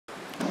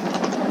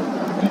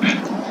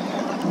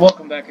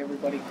Welcome back,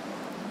 everybody.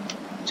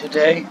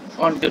 Today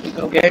on Good to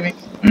Go Gaming,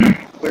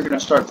 we're gonna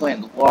start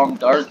playing the Long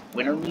Dark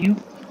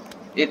Wintermute.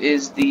 It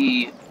is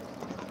the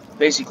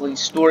basically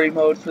story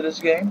mode for this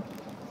game.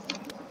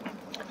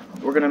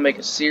 We're gonna make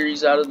a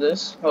series out of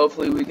this.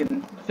 Hopefully, we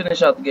can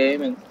finish out the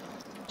game in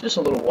just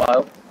a little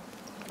while.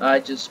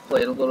 I just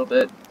played a little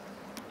bit.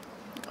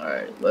 All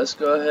right, let's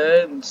go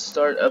ahead and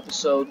start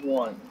episode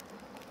 1.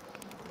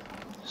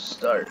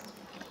 Start.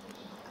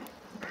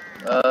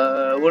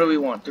 What do we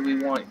want? Do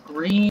we want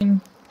green?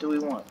 Do we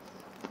want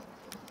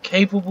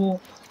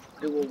capable?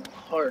 Do we want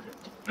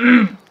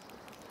hardened?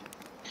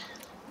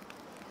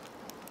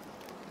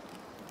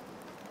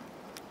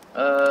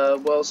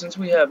 Well, since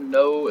we have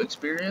no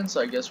experience,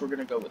 I guess we're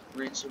gonna go with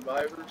green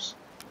survivors.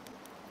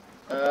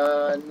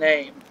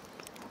 Name.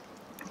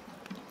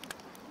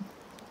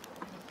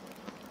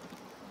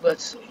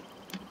 Let's see.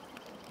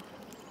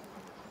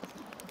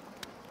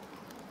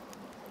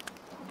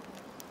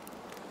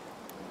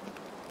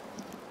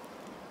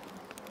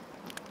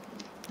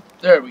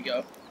 There we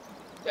go.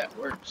 That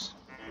works.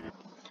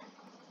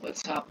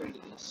 Let's hop into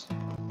this.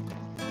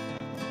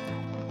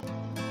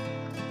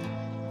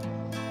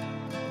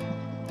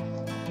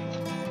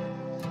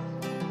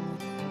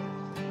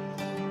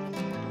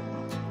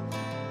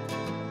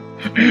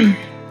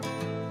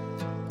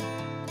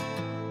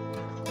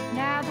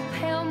 Now the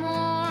pale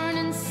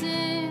morning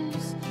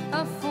sings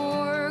of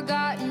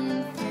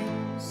forgotten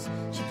things.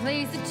 She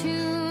plays the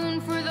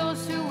tune for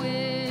those who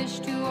wish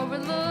to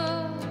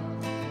overlook.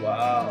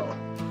 Wow.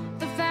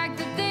 The fact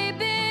that they've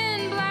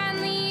been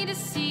blindly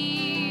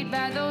deceived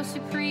by those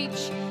who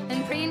preach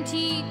and pray and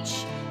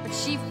teach. But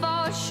she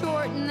falls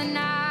short and the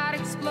night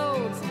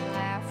explodes in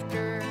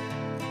laughter.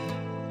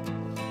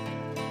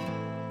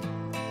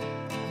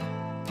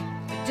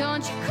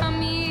 Don't you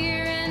come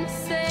here and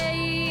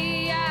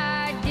say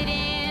I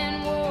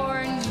didn't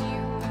warn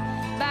you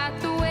about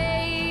the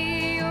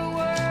way your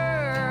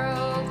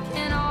world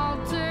can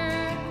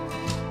alter.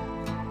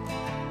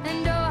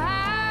 And oh,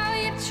 how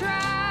you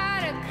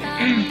try to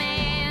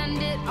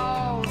command it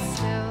all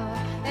still.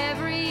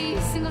 Every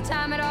single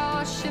time it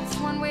all shifts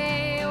one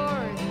way or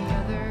the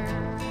other.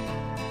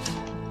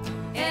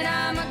 And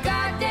I'm a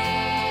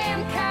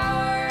goddamn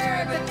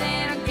coward, but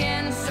then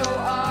again so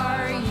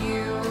are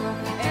you.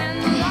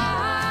 And the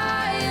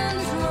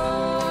lions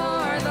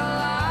roar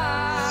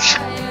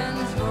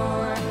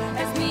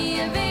as me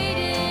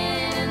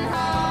evading and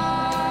hollering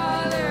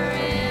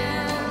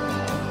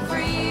for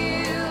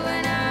you.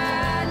 And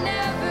I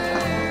never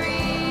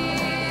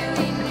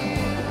really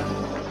knew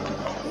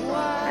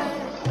what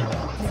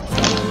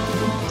to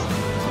do.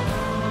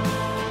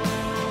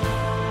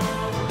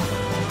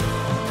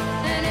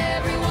 And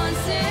every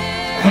once in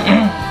a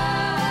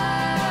while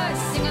I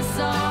sing a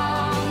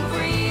song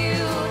for you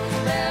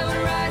that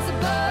would rise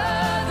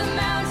above the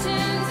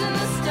mountains and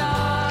the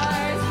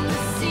stars and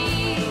the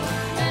sea.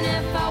 And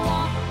if I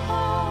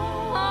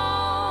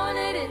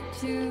wanted it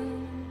to,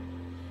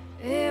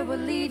 it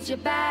would lead you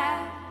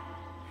back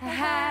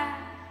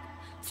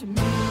to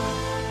me.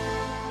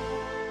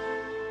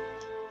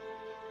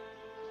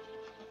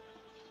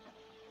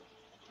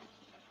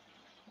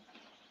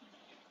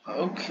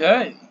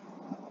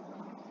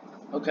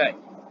 Okay,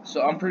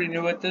 so I'm pretty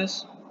new at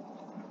this.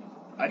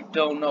 I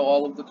don't know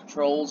all of the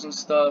controls and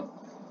stuff,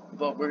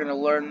 but we're gonna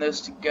learn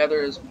this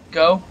together as we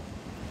go.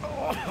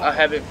 I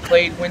haven't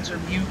played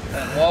Wintermute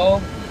at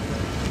all.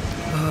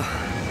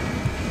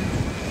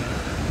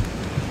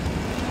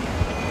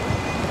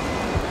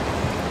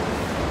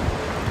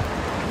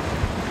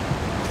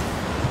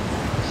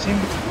 Seem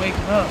to be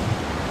waking up.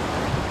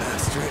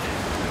 Bastard.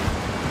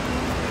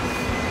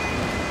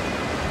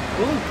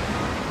 Ooh.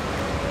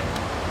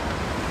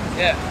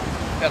 Yeah,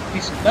 got a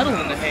piece of metal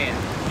in the hand.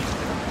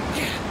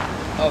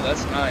 Oh,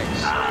 that's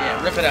nice.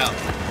 Yeah, rip it out.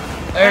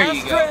 There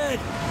you go.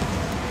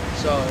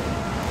 So,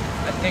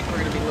 I think we're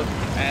going to be looking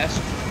at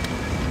Astrid.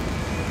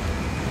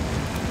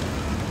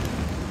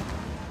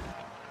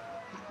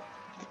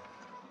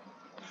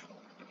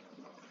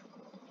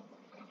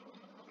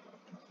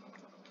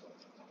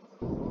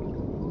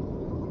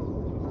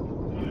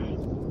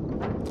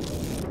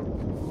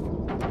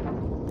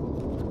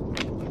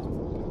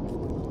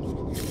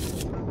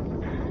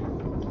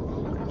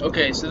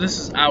 Okay, so this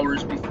is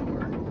hours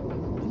before.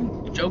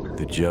 Ooh, Joker.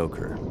 The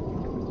Joker.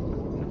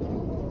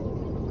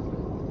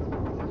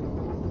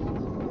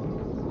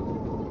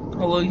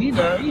 Oh, well, you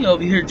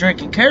over here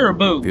drinking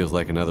caribou. Feels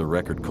like another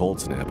record cold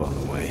snap on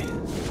the way.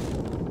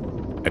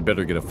 I'd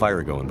better get a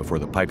fire going before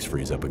the pipes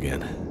freeze up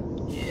again.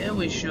 Yeah,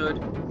 we should.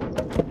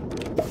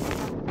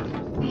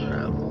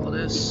 Grab all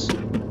this.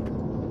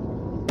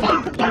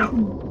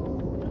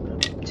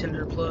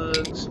 Tinder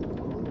plugs.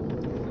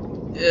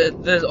 Yeah,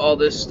 all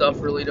this stuff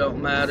really don't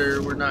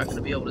matter. We're not going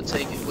to be able to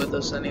take it with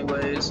us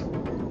anyways.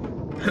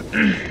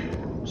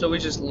 So we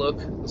just look.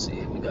 Let's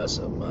see, we got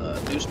some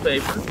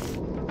newspaper.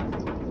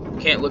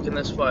 Can't look in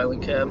this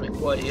filing cabinet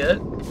quite yet.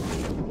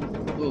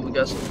 Ooh, we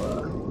got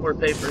some more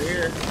paper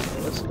here.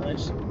 That's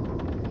nice.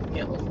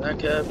 Can't look in that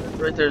cabinet.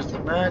 Right there's the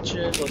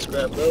matches. Let's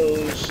grab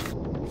those.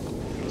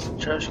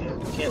 trash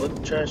can. Can't look at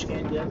the trash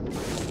can yet.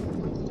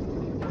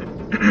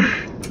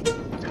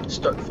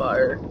 Start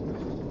fire.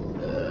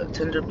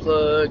 Tinder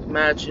plug,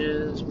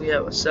 matches. We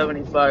have a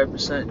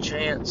 75%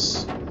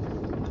 chance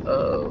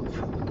of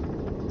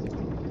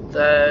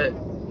that.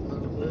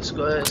 Let's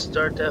go ahead and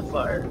start that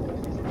fire.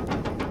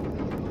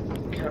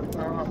 Come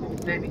on,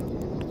 baby.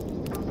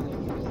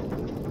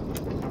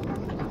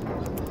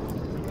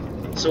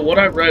 So what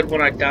I read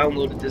when I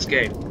downloaded this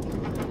game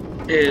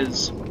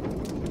is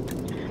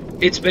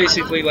it's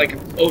basically like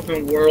an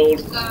open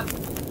world,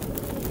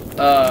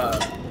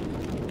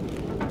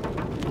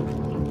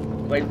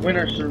 like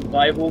winter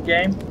survival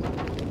game.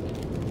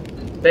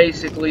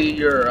 Basically,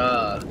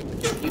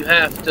 you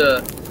have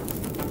to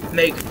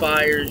make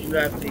fires. You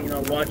have to,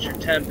 watch your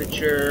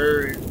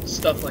temperature and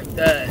stuff like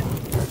that.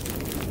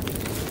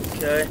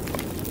 Okay,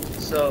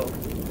 so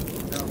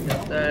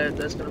got that.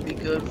 That's gonna be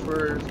good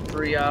for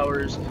 3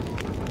 hours.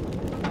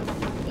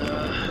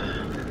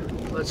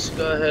 Let's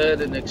go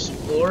ahead and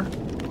explore.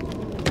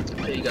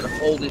 Okay, you gotta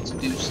hold it to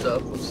do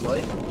stuff. Looks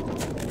like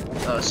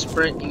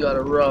sprint. You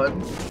gotta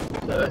run.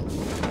 Okay.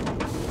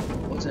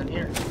 What's in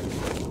here?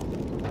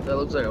 That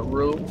looks like a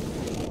room.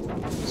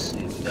 Let's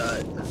see, we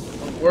got a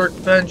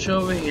workbench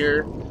over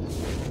here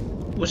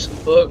with some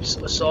books,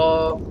 a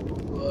saw,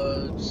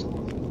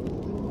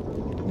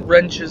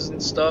 wrenches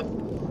and stuff.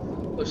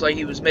 Looks like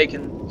he was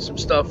making some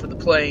stuff for the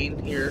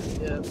plane here.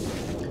 Yeah.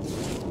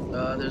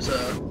 There's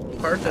a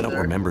parka there. I don't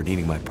remember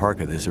needing my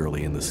parka this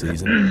early in the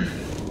season.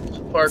 There's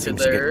a parka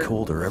Seems there. to get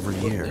colder every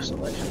year. There's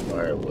some extra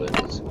firewood.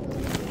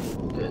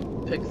 Good.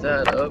 Pick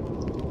that up.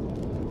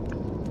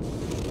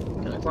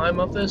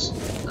 Climb up this?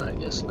 No, I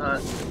guess not.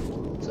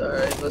 It's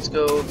alright, let's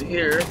go over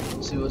here,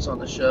 see what's on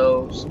the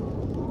shelves.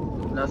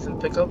 Nothing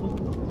pickable?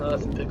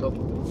 Nothing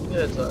pickable.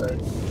 Yeah, it's alright.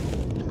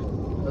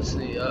 Let's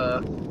see,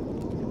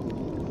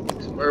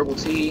 some herbal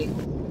tea.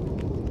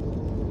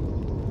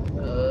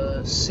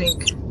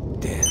 Sink.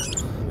 Damn,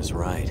 I was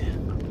right.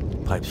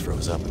 Pipes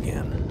froze up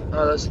again.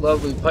 Oh, that's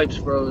lovely. Pipes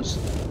froze.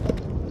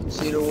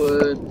 Cedar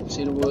wood,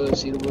 cedar wood,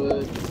 cedar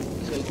wood.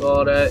 Take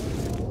all that.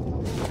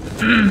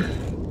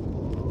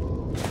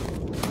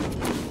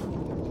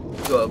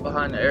 Go up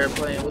behind the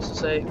airplane. What's it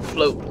say?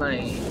 Float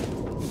plane.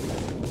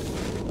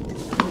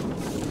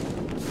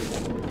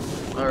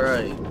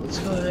 Alright, let's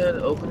go ahead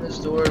and open this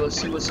door. Let's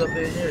see what's up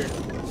in here.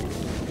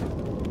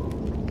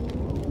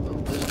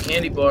 Oh, there's a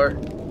candy bar.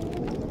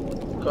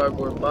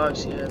 Cardboard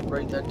box. Yeah,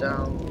 break that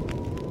down.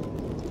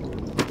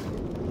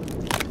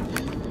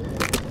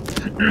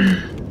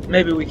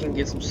 Maybe we can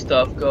get some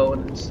stuff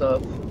going and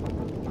stuff.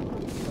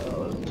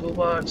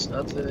 Toolbox,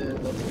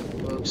 nothing.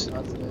 Nothing. Books,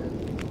 nothing.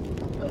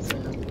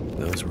 Nothing.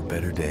 Those were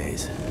better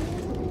days.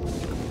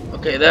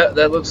 Okay,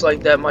 that looks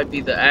like that might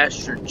be the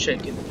Asher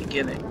chick in the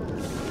beginning.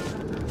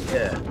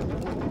 Yeah,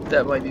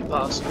 that might be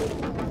possible.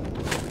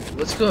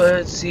 Let's go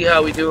ahead and see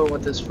how we doing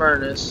with this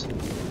furnace.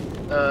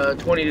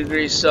 20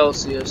 degrees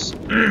Celsius.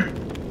 Let's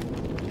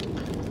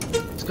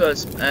go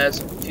ahead and add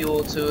some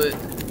fuel to it.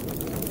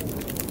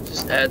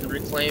 Just add the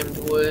reclaimed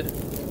wood.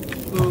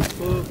 Boop,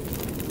 boop.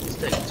 Let's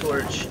take a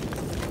torch.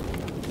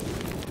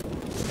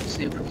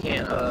 See if we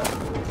can't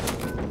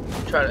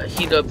try to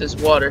heat up this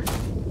water.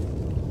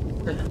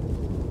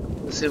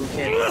 Let's see if we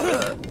can.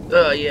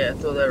 Yeah,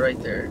 throw that right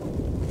there.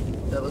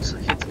 That looks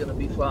like it's gonna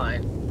be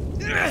fine.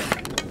 Yeah.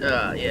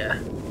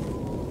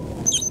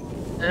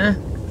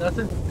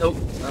 Nothing? Nope,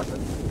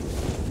 nothing.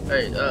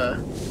 Alright,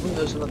 ooh,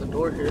 there's another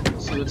door here.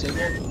 Let's see what's in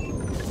here.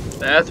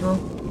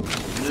 Bathroom,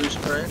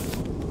 newsprint,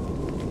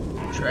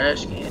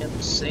 trash can,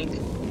 sink.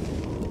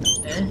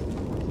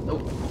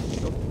 Nope.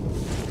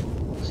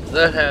 So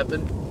that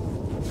happened.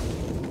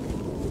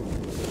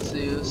 Let's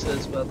see what it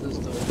says about this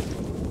door.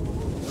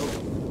 Nope.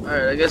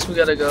 Alright, I guess we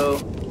gotta go.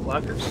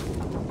 Lockers?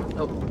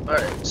 Nope.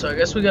 Alright, so I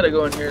guess we gotta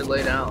go in here and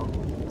lay down.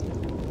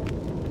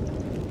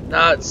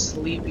 Not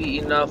sleepy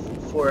enough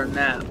for a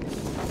nap.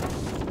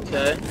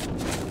 Okay.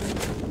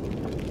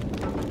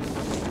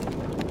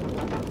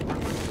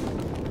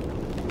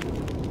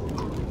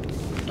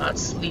 Not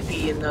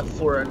sleepy enough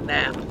for a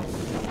nap.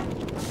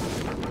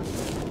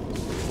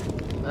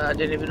 I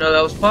didn't even know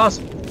that was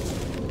possible.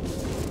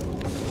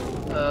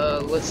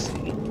 Let's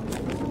see.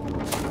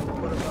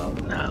 What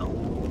about now?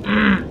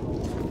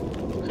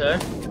 Okay.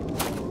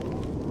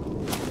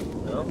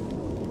 No.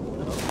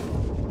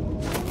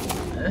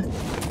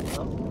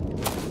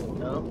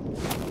 No.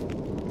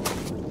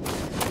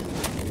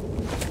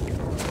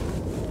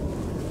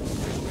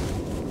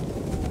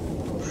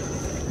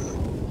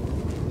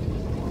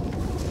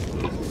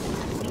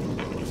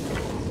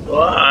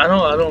 Well, I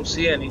don't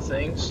see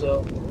anything,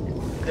 so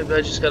maybe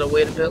I just gotta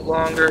wait a bit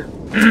longer.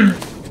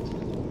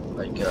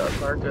 Like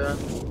parka.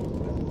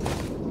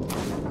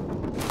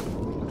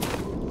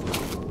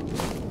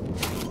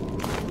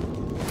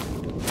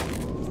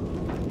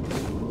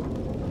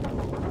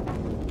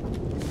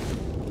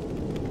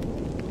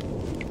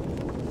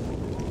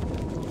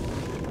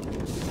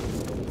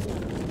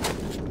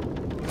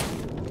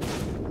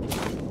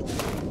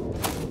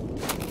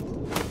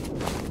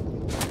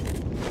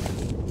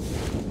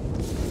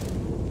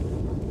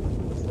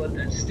 let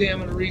that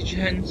stamina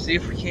regen, see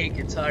if we can't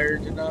get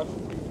tired enough.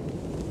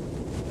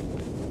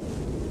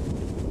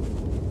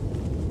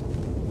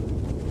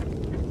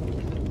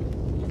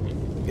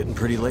 Getting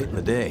pretty late in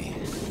the day.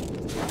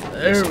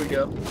 There we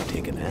go.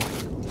 Take a nap.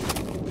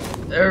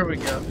 There we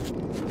go.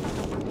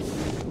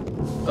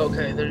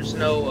 Okay, there's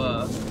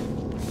no,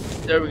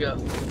 there we go.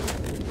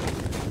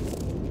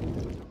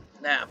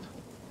 Nap.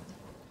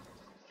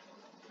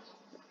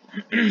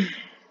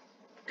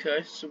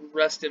 Okay, so we're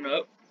resting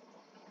up.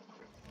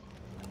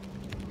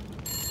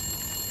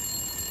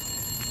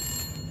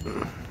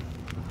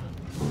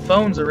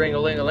 Phone's a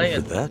ring-a-ling-a-ling.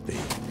 What could that be?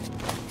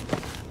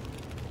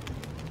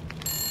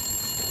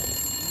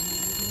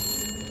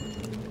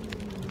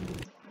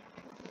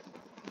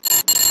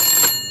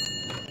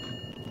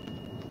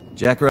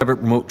 Jackrabbit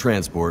Remote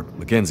Transport,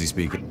 Mackenzie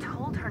speaking. I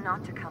told her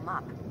not to come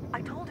up.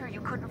 I told her you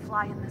couldn't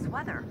fly in this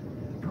weather.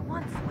 For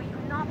once, will you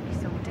not be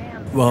so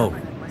damn Whoa,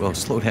 stubborn and whoa,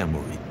 listen? slow down,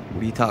 Marie.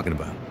 What are you talking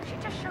about? She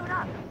just showed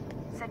up.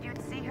 Said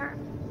you'd see her.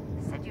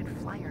 Said you'd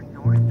fly her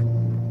north.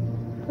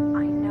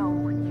 I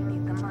know you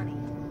need the money.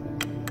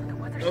 The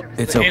weather Nope, service...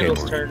 It's the okay,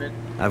 handle's Marie. turning.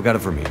 I've got it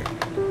from here.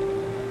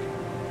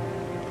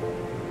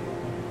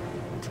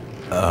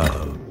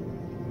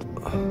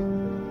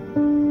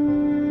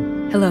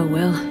 Hello,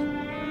 Will.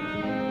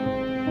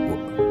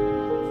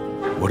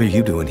 What are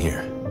you doing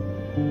here?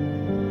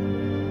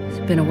 It's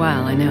been a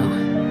while, I know.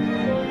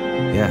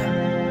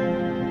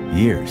 Yeah.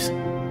 Years.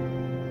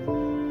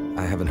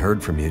 I haven't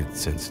heard from you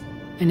since...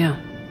 I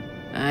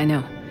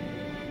know.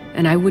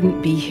 And I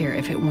wouldn't be here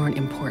if it weren't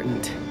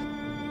important.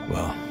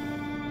 Well...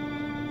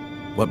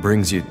 What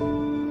brings you...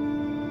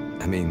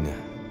 I mean...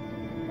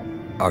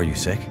 Are you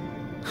sick?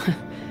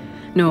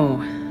 No,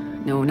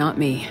 not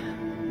me.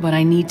 But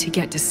I need to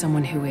get to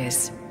someone who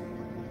is.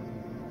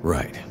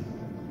 Right.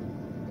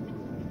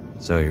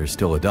 So you're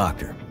still a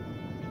doctor?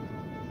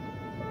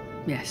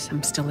 Yes,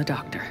 I'm still a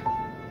doctor.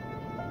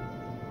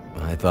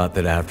 I thought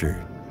that after...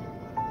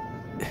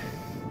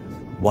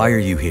 Why are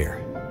you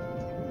here?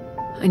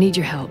 I need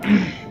your help.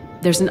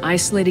 There's an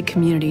isolated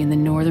community in the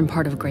northern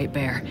part of Great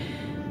Bear.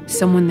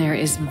 Someone there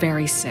is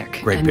very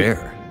sick. Great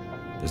Bear?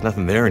 There's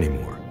nothing there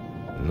anymore.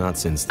 Not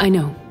since... I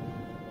know.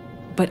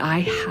 But I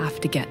have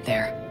to get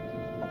there.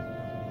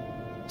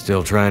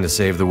 Still trying to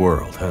save the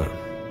world, huh?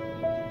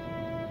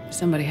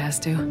 Somebody has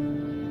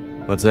to.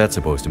 What's that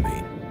supposed to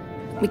mean?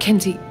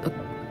 Mackenzie, look,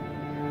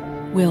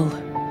 Will,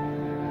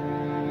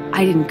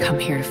 I didn't come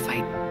here to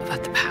fight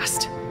about the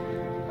past.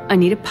 I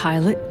need a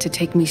pilot to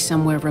take me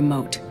somewhere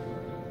remote.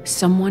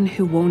 Someone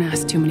who won't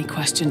ask too many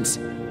questions.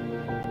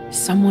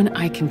 Someone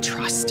I can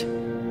trust.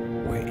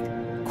 Wait.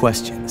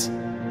 Questions?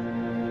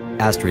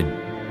 Astrid,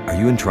 are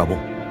you in trouble?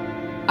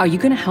 Are you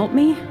gonna help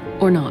me,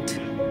 or not?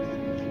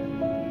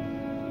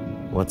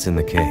 What's in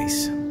the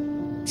case?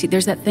 See,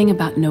 there's that thing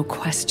about no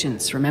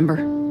questions,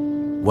 remember?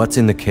 What's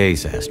in the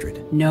case,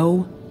 Astrid?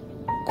 No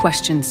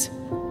questions.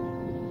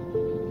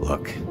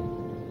 Look,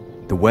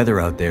 the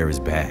weather out there is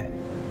bad.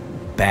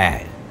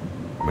 Bad.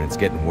 I mean, it's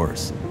getting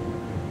worse.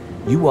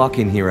 You walk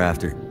in here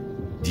after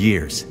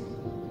years.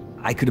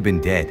 I could have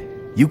been dead.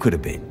 You could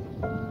have been.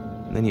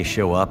 And then you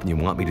show up and you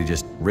want me to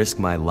just risk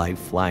my life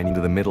flying into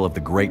the middle of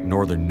the great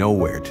northern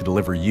nowhere to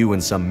deliver you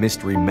in some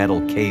mystery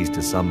metal case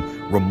to some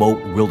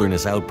remote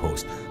wilderness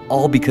outpost,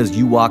 all because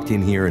you walked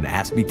in here and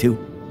asked me to?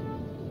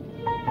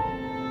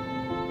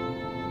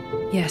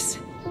 Yes.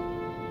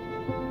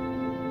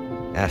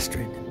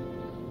 Astrid,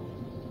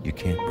 you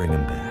can't bring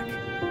him back.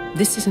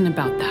 This isn't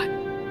about that.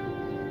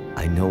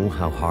 I know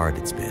how hard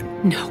it's been.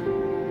 No.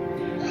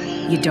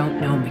 You don't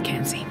know,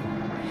 Mackenzie.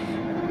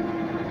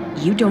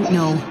 You don't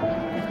know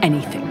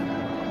anything.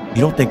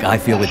 You don't think I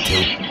feel it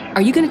too?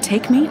 Are you gonna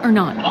take me or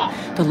not?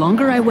 The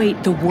longer I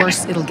wait, the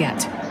worse it'll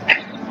get.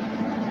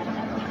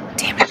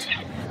 Damn it.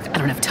 I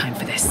don't have time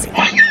for this.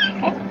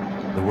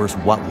 The worst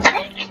what?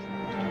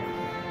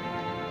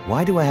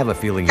 Why do I have a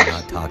feeling you're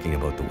not talking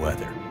about the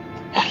weather?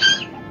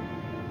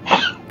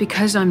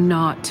 Because I'm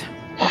not.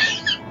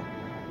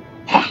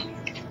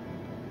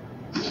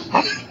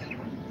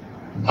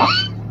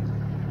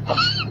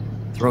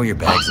 Throw your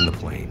bags in the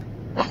plane.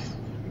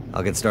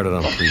 I'll get started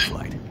on a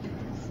pre-flight.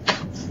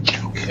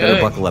 Better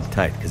Okay. buckle up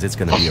tight, because it's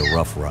gonna be a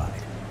rough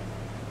ride.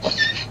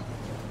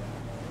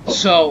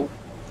 So,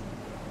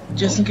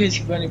 just in case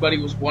if anybody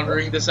was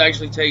wondering, this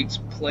actually takes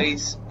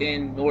place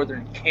in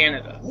northern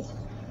Canada.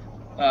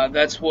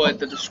 That's what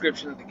the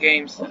description of the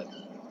game said.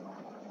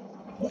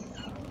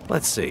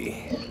 Let's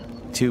see.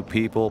 2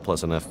 people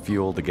plus enough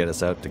fuel to get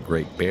us out to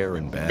Great Bear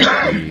and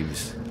back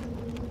leaves...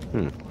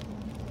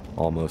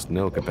 Almost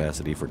no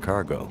capacity for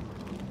cargo.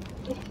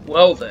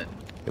 Well then.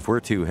 If we're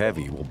too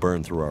heavy, we'll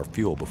burn through our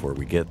fuel before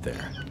we get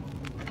there.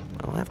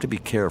 I'll have to be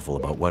careful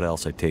about what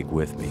else I take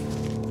with me.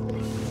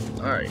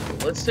 Alright,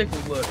 let's take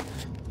a look.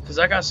 Because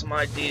I got some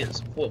ideas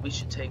of what we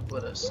should take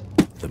with us.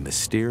 The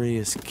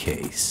mysterious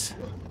case.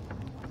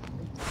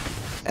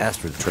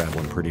 Astrid's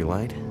traveling pretty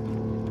light.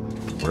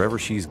 Wherever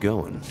she's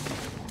going,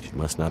 she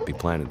must not be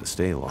planning to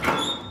stay long.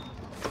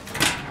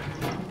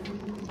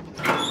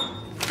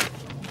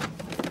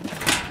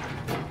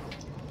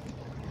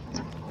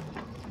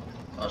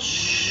 Oh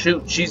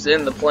shoot, she's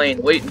in the plane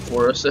waiting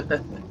for us.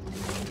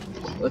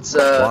 Let's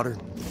Water,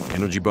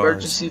 energy bars,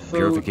 emergency food,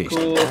 purification.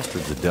 cool. Asked for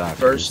the doctor,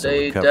 First so we're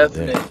aid, covered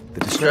there. definite. The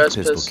distress Stress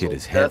pistol pistol, kit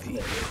is heavy,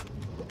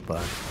 definite.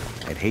 but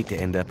I'd hate to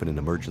end up in an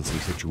emergency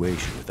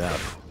situation without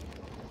it.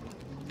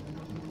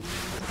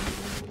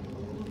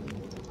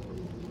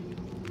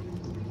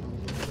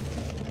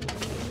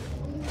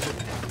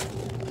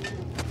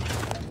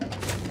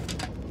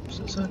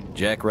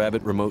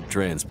 Jackrabbit remote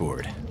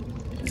transport.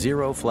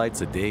 0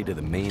 flights a day to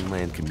the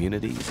mainland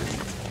communities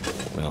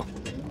and, well,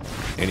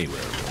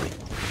 anywhere really.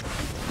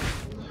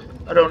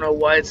 I don't know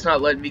why it's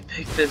not letting me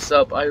pick this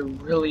up. I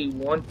really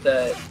want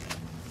that.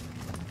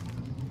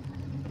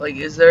 Like,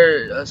 is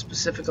there a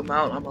specific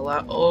amount I'm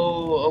allowed?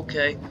 Oh,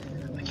 okay.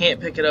 I can't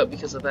pick it up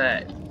because of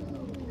that.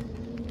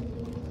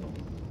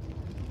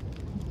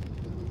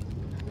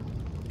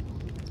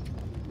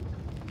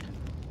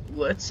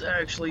 Let's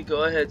actually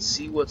go ahead and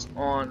see what's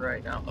on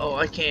right now. Oh,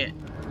 I can't.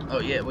 Oh,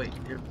 yeah, wait.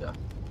 Here we go.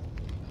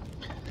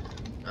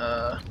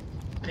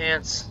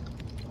 Pants,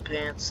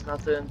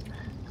 nothing.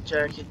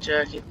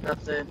 Jacket,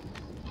 nothing.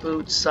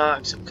 Boots,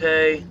 socks,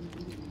 okay.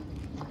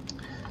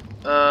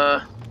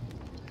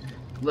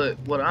 Look,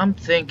 what I'm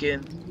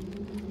thinking.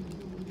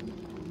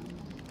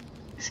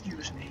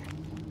 Excuse me.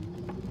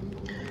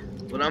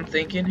 What I'm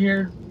thinking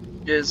here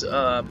is,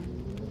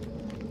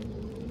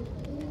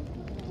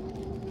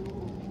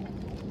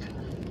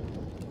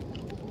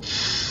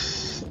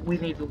 we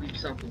need to leave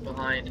something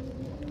behind.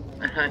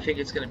 And I think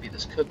it's gonna be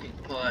this cooking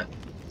pot.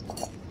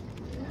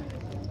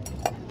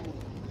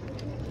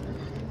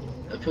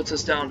 That puts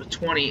us down to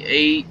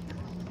 28,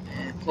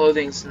 and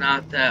clothing's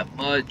not that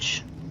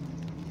much.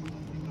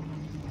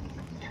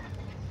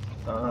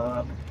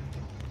 The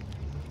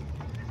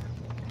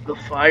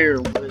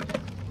firewood.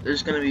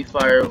 There's gonna be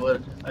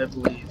firewood, I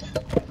believe.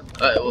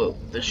 Well,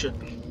 there should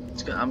be.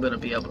 I'm gonna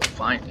be able to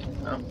find it.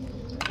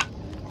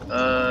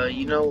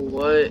 You know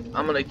what?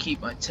 I'm gonna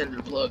keep my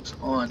tinder plugs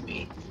on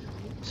me.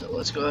 So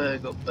let's go ahead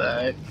and go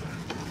back.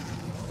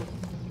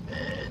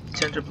 And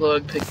tinder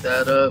plug, pick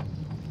that up.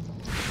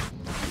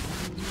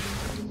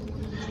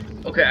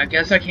 Okay, I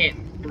guess I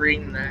can't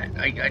bring that.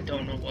 I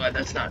don't know why.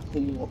 That's not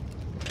cool.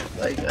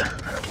 Like,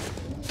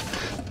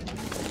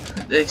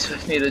 they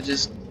expect me to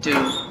just do.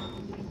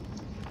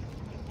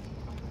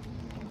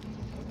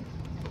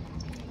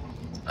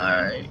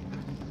 Alright.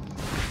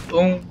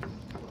 Boom.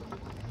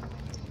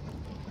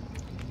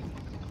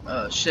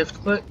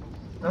 Shift click?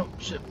 No,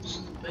 shift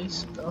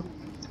space? No.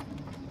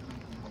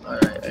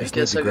 Alright, I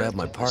guess I grab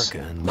my parka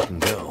and we can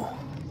go.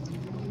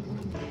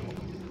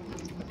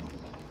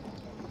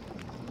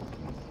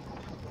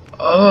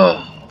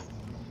 Oh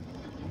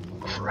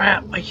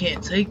crap, I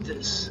can't take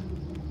this.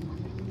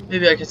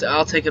 Maybe I can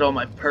I'll take it on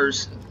my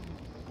person.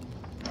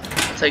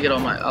 I'll take it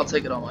on my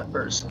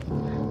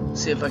person.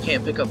 See if I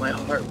can't pick up my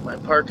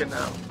parka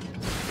now.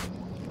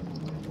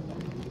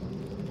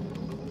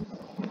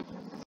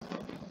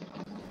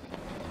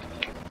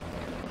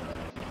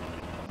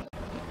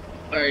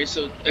 Alright,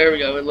 so there we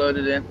go, it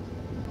loaded in.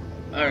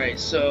 Alright,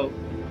 so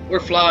we're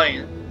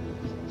flying.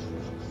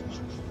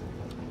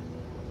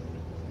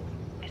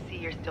 I see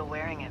you're still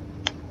wearing it.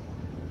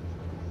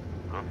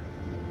 Huh?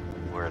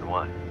 Wearing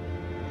what?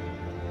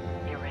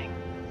 Your ring.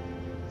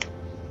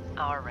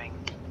 Our ring.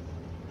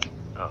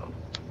 Oh.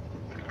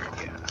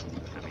 Yeah.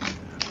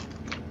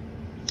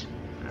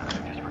 I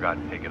just forgot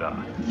to take it off.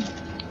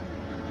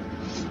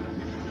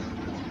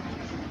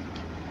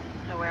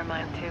 I wear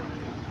mine too.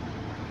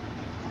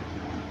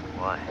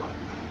 Why?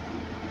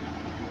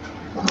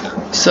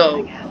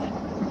 So, I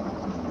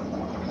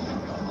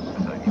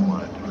thought you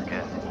wanted to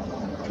forget.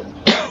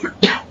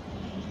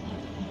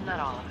 Not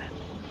all of it.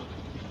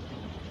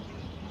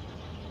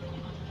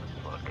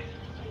 Look.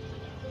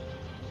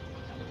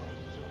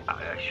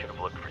 I should have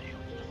looked for you.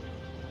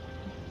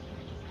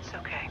 It's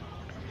okay.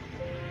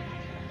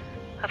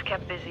 I've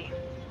kept busy.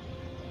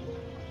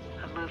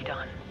 I've moved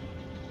on.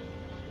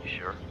 You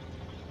sure?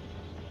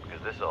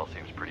 Because this all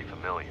seems pretty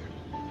familiar.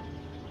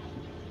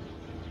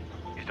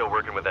 You still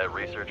working with that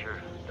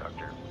researcher?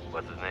 Dr.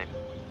 What's his name?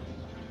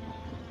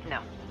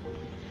 No.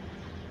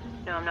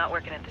 No, I'm not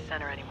working at the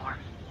center anymore.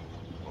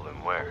 Well,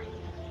 then where?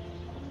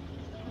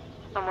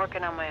 I'm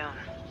working on my own.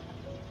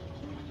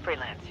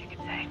 Freelance, you could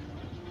say.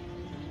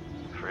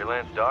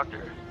 Freelance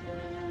doctor?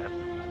 That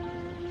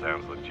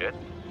sounds legit.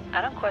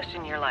 I don't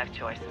question your life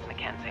choices,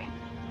 Mackenzie.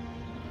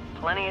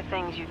 Plenty of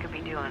things you could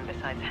be doing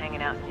besides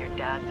hanging out in your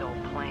dad's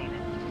old plane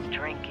and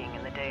drinking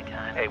in the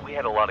daytime. Hey, we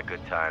had a lot of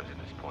good times in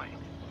this plane.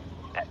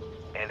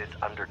 And it's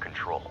under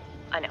control.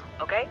 I know,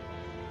 okay?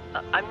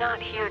 I'm not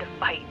here to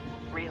fight,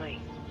 really.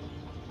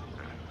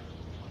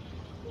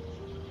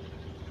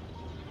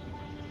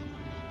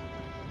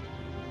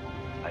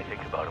 I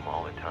think about him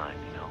all the time,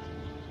 you know?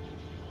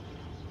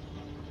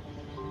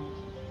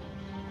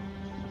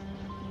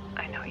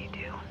 I know you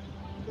do.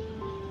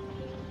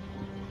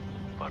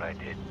 But I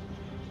did.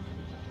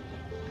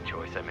 The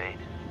choice I made.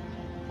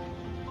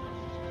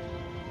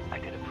 I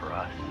did it for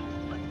us.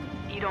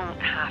 You don't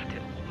have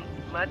to.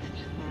 Let's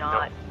just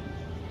not... No.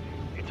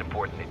 It's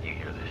important that you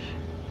hear this.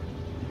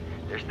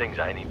 There's things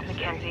I need to say.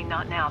 Mackenzie,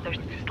 not now. There's...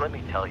 Just let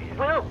me tell you.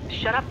 Will,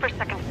 shut up for a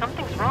second.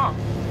 Something's wrong.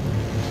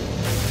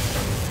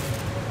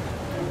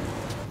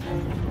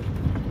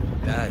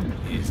 That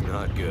is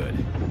not good.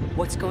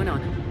 What's going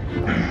on?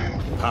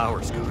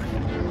 Power's gone.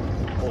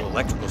 Whole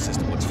electrical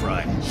system looks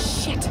fried.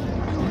 Shit!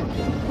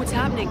 What's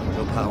happening?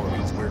 No power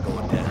means we're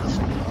going down.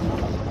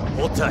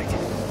 Hold tight.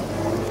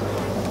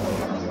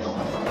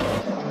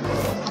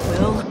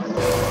 Will?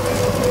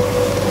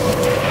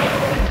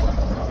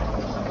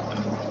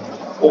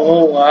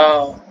 Oh,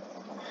 wow.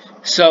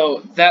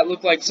 So, that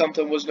looked like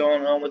something was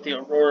going on with the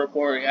Aurora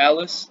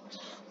Borealis.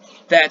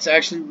 That's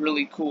actually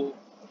really cool.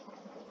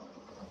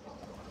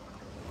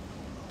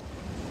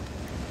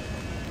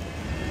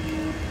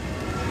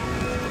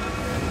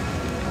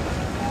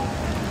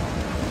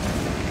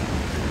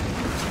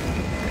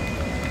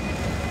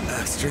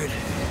 Astrid.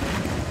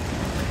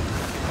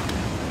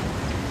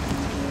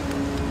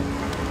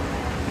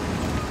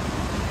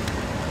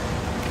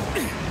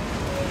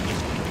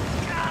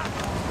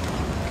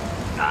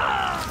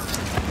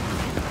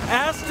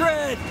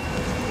 Astrid!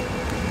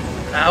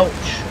 Ouch.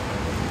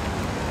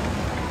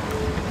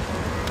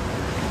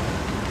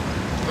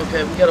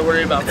 Okay, we gotta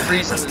worry about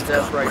freezing to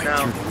death right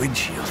now. Through the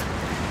windshield.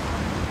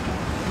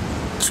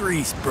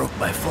 Trees broke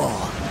my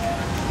fall.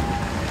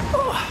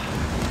 Oh,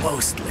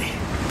 mostly.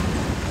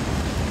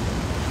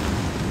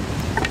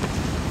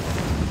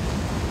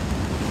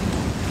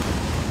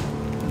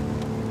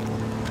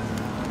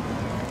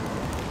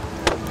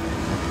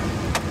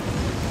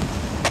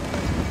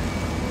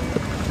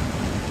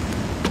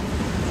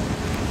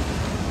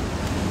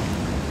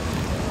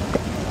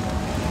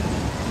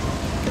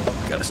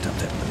 Gotta stop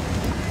that.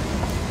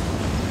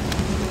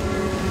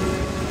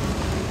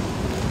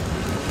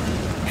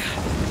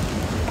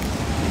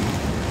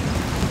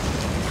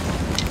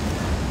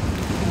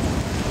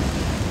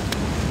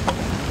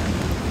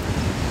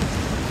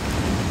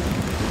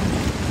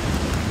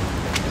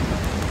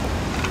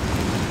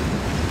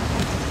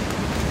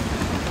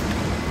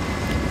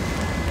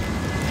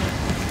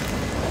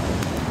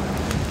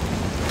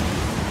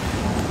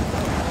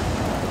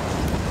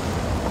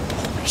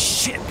 Holy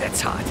shit,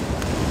 that's hot.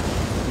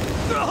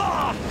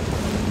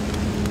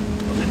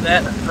 Okay,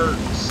 that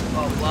hurts a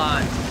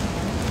lot.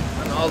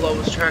 And all I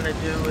was trying to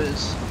do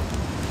is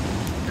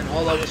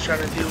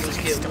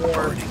get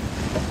warm.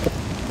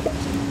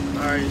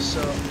 Alright,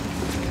 so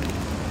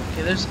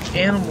okay, there's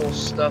animal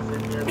stuff in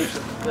here. There's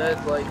a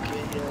bed like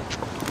in here.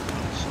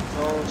 Some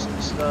bones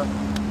and stuff.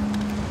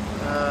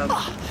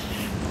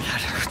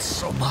 That hurts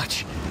so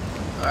much.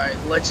 Alright,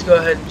 let's go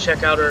ahead and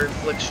check out our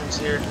afflictions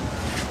here.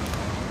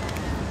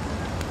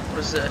 What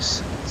is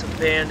this? It's a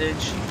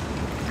bandage.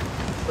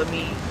 Let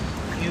me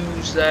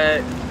use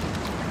that.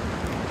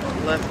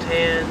 Left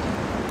hand.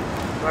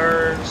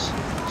 Burns.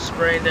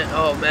 Sprained it.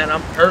 Oh man,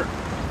 I'm hurt.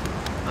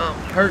 I'm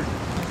hurt.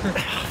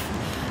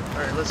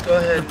 Alright, let's go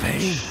ahead. The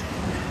pain.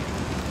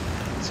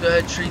 Let's go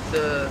ahead and treat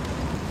the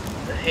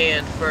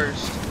hand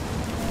first.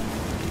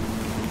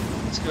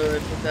 Let's go ahead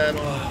and put that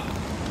on.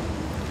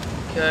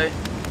 Okay.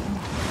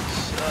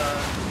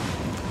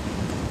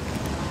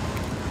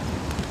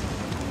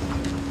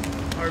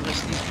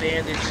 Harvest these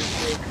bandages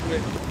real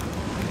quick.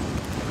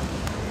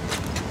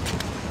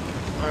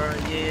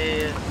 Alright,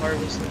 yeah.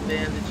 Harvest the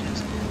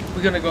bandages.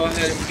 We're gonna go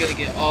ahead and we're gonna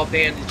get all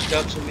bandaged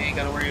up so we ain't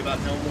gotta worry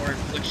about no more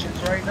afflictions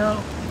right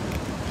now.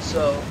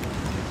 So,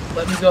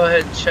 let me go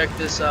ahead and check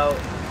this out.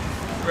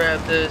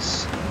 Grab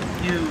this.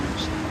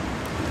 Use.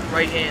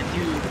 Right hand,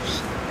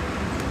 use.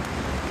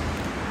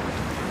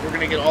 We're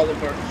gonna get all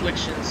of our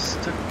afflictions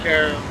taken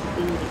care of.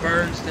 Ooh, the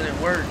burns didn't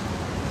work.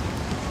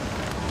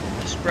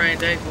 The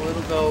sprained ankle,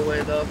 it'll go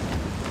away though.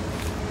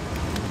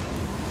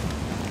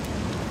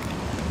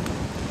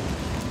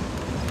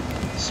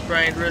 The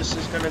sprained wrist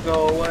is gonna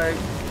go away.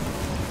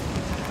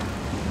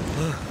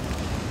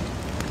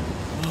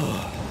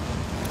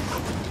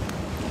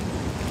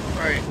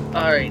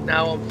 Alright,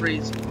 now I'm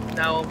freezing.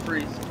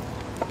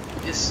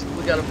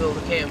 We gotta build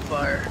a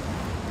campfire.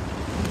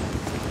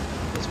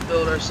 Let's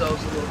build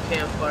ourselves a little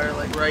campfire,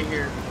 like right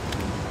here.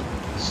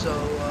 So,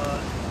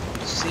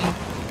 see?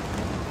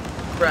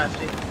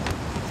 Crafting.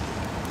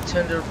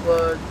 Tinder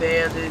plug,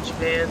 bandage,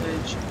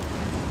 tinder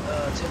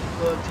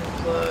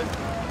plug.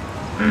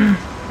 Oh,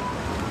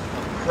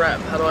 crap,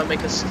 how do I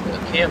make a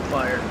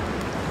campfire?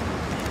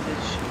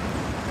 Bandage.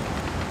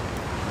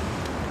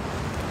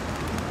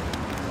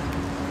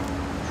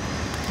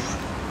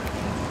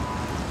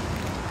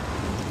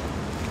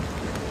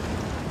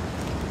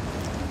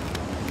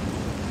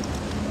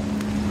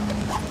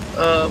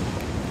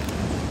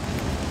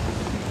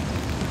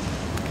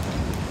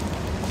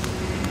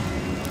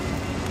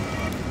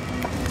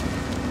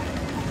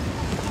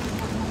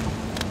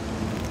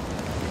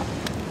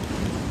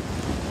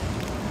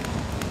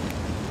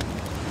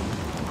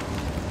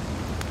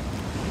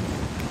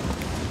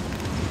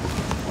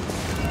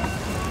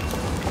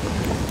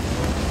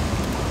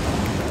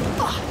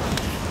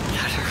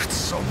 That hurts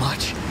so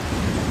much.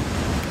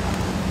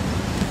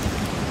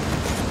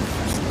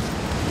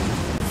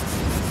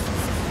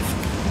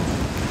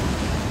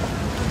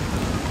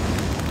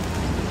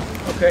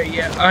 Okay,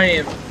 yeah, I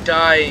am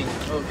dying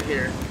over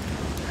here.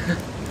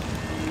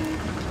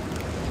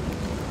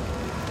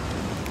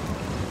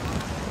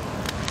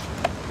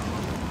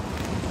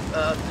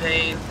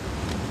 Pain,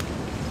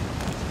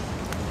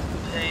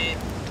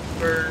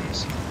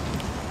 burns,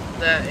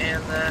 that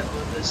and that,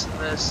 with this and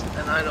this,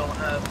 and I don't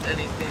have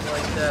anything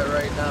like that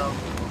right now.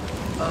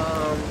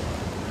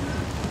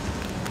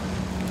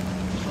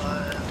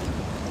 Fire.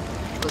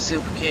 Let's see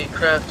if we can't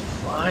craft a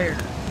fire.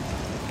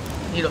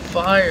 Need a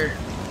fire.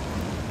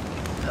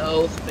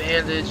 Health,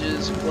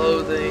 bandages,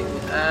 clothing,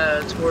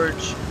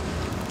 torch.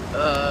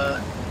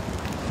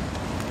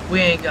 We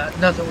ain't got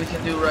nothing we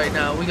can do right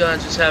now. We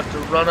gotta just have to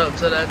run up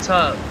to that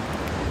top.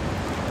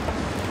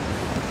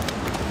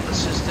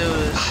 Let's just do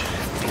this.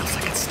 Feels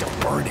like it's still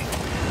burning.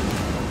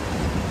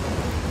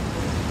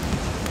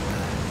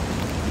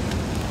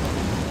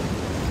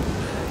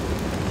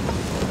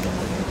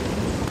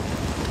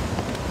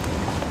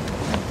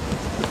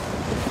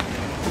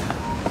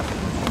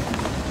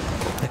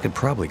 I could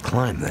probably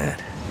climb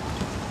that.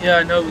 Yeah,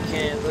 I know we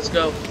can. Let's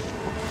go.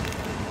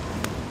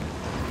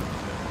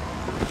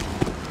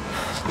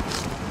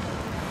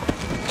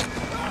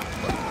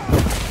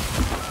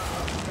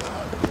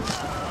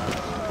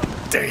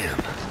 Damn.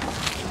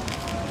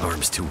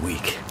 Arm's too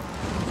weak.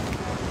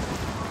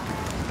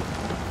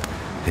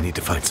 I need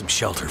to find some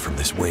shelter from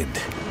this wind.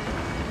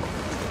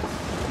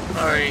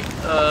 Alright,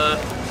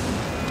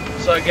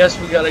 so I guess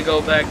we gotta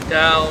go back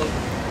down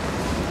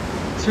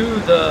to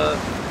the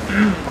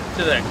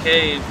to that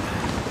cave.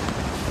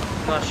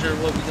 I'm not sure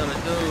what we're gonna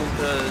do,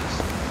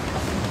 because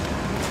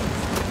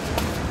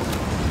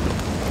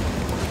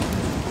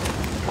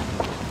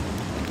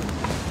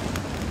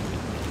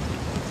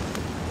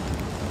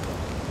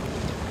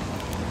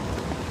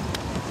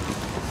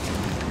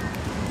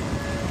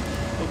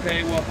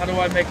okay, well, how do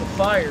I make a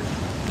fire?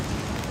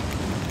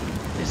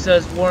 It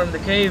says warm the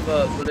cave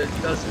up, but it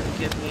doesn't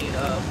give me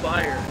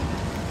fire.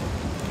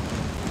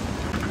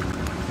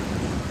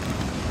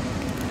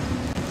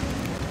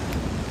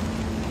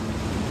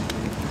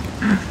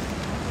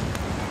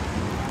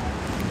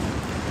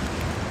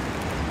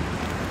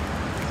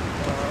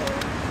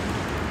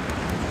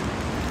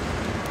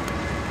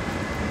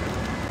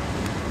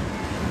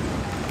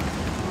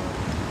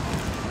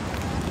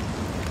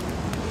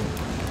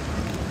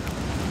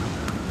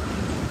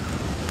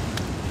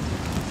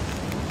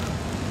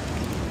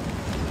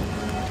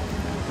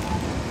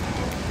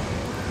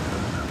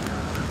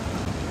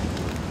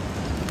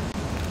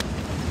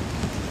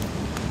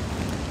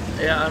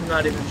 Yeah, I'm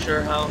not even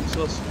sure how I'm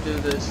supposed to do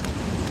this.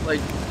 Like,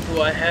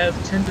 do I have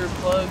tinder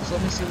plugs? Let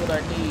me see what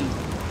I need.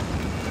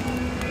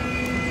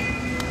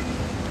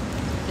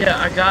 Yeah,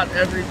 I got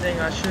everything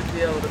I should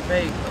be able to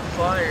make a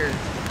fire.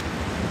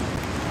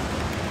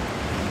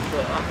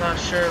 But I'm not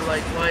sure,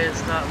 like, why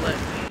it's not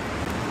letting me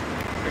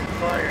make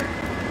fire.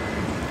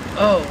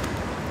 Oh.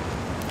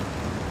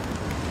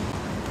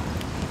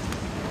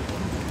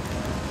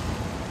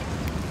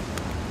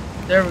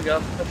 There we go.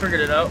 I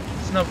figured it out.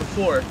 It's number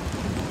 4.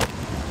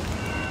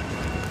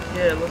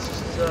 Yeah, let's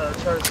just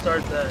try to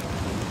start that.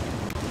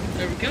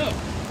 There we go.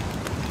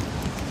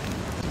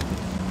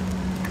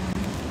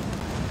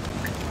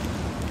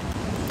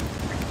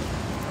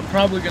 I'm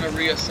probably going to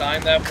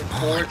reassign that from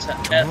 4 to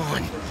F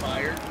for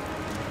fire.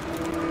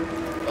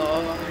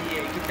 Oh,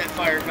 yeah, get that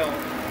fire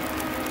going.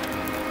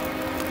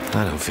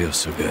 I don't feel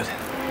so good.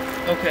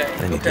 Okay,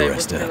 I need to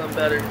rest we're up. feeling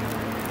better.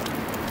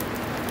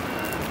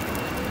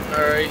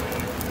 Alright,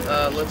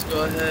 let's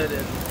go ahead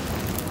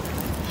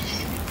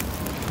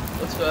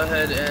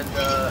and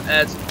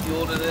add some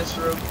fuel to this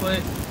real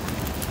quick.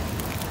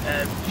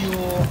 Add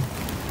fuel.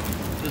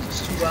 Gives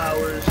us 2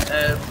 hours.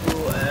 Add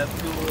fuel.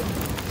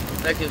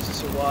 That gives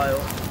us a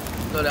while.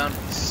 Go down to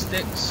the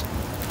sticks.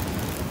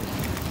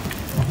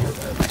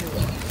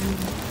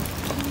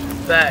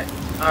 Back.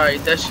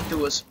 Alright, that should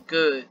do us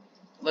good.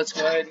 Let's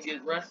go ahead and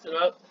get rested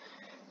up.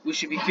 We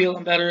should be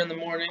feeling better in the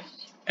morning.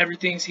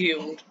 Everything's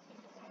healed.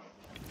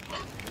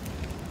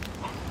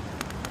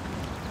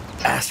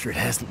 Astrid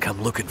hasn't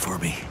come looking for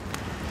me.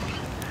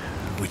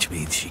 Which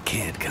means she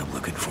can't come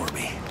looking for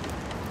me.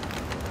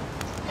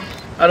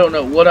 I don't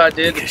know what I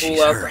did Because to pull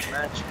she's out hurt. the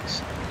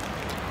matches.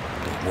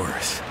 But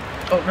worse.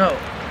 Oh no.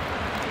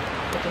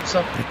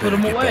 Put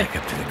them Get away. back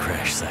up to the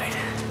crash site.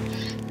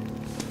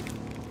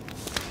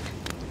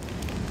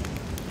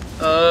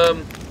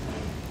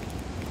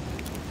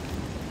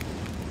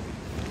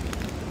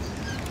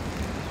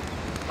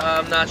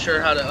 I'm not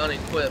sure how to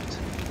unequipped.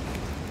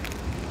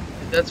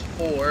 That's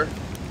 4.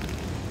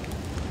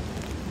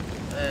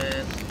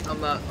 And I'm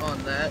not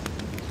on that.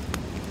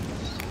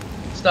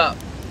 Stop.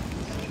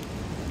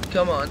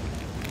 Come on.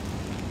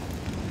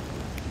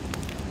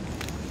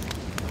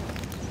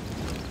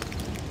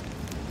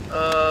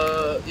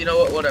 You know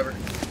what? Whatever.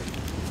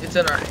 It's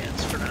in our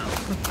hands for now.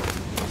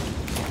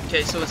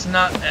 Okay, so it's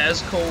not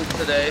as cold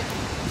today.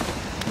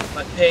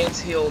 My pain's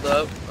healed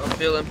up. I'm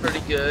feeling pretty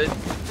good.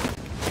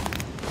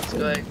 Let's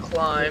go ahead and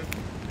climb.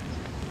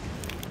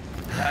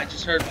 I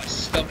just heard my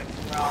stomach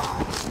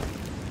growl.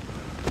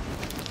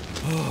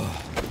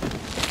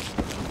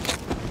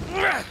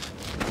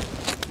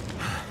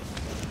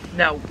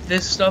 Now,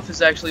 this stuff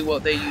is actually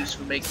what they use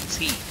for making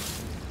tea.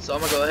 So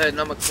I'm gonna go ahead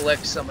and I'm gonna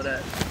collect some of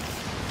that.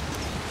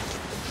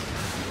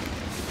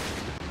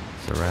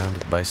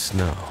 Surrounded by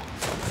snow,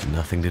 but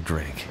nothing to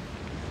drink.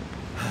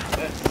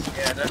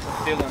 Yeah, that's a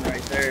feeling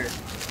right there.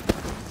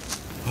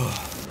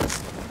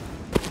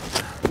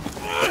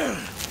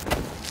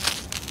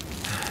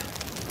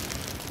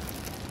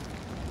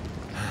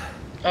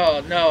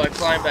 Oh no, I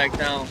climbed back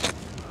down.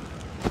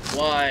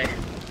 Why?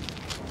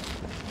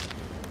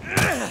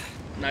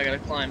 Now I gotta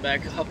climb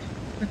back up.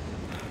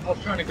 I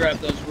was trying to grab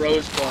those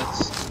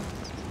rosebuds.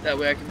 That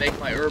way I can make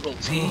my herbal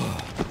tea.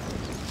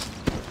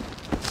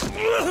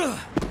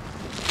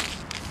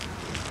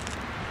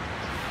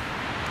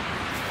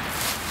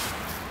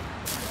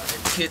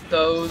 Get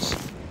those.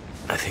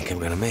 I think I'm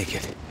gonna make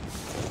it.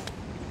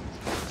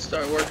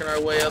 Start working our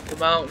way up the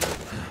mountain.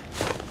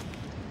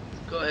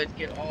 Go ahead and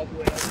get all the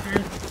way up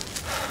here.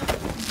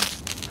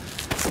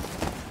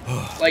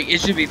 Like,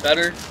 it should be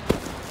better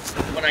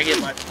when I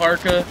get my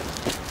parka.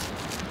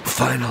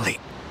 Finally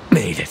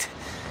made it.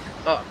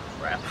 Oh,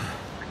 crap.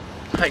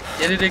 I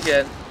did it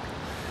again.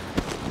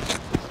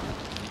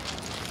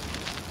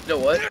 You know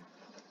what?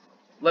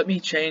 Let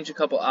me change a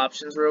couple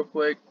options real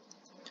quick.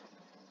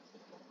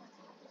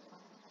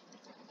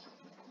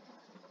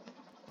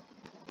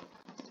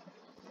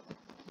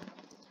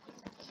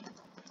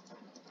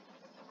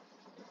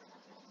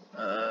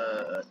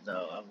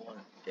 No, I want...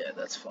 Yeah,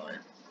 that's fine.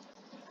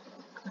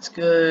 That's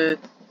good.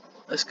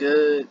 That's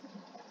good.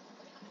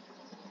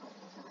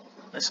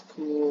 That's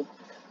cool.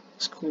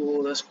 That's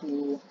cool. That's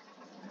cool.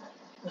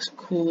 That's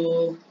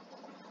cool.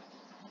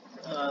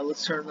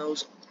 Let's turn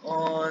those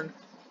on.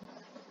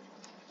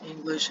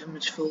 English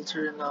image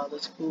filter. No,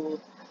 that's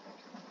cool.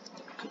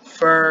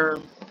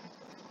 Confirm.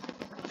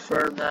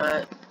 Confirm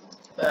that.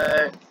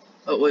 Back.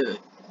 Oh, wait.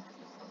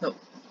 No.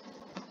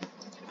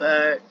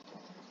 Back.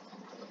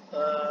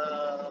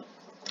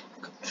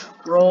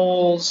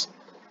 Controls.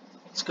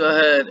 Let's go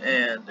ahead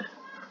and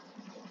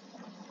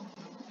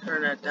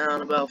turn that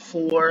down about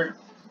 4.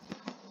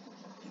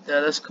 Yeah,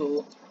 that's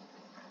cool.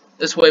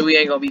 This way we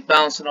ain't gonna be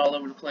bouncing all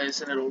over the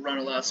place and it'll run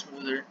a lot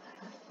smoother.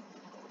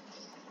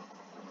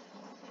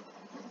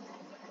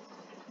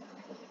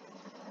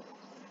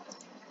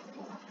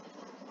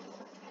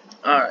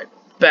 Alright,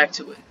 back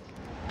to it.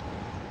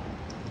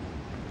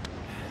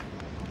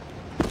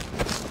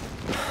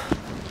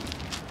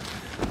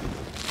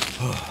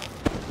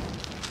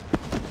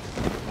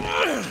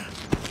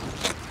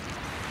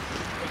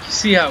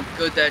 You see how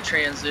good that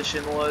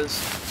transition was?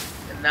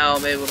 And now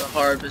I'm able to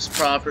harvest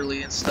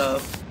properly and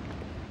stuff.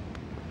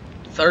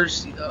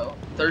 Thirsty though.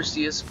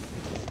 Thirsty as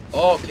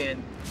all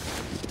can.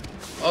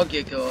 I'll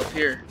go up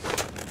here.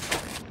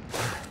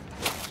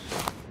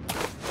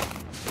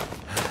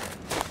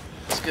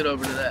 Let's get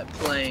over to that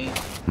plane.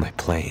 My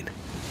plane.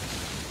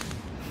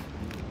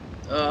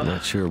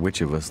 Not sure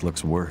which of us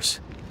looks worse.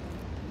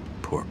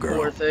 Poor girl.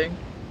 Poor thing.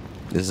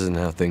 This isn't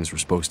how things were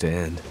supposed to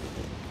end.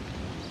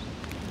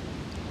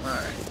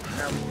 Alright,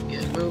 now we can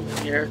get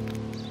moving here.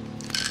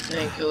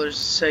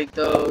 Painkillers, take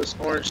those.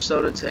 Orange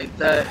soda, take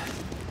that.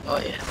 Oh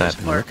yeah, I've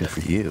been looking for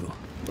you.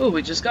 Oh,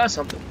 we just got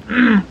something.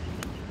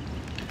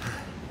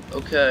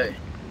 Okay.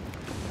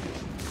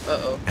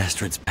 Uh-oh.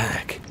 Astrid's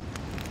pack.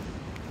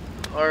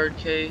 Hard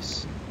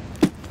case.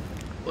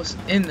 What's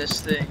in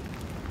this thing?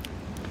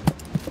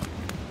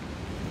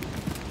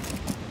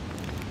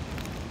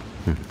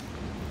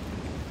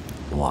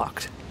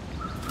 Locked.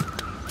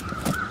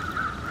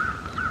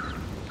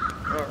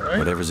 Alright.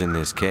 Whatever's in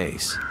this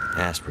case,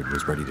 Astrid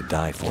was ready to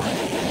die for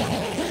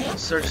it.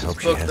 Search I this hope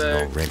she book hasn't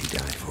bag. already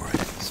died for it.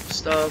 Some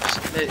stuff,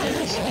 some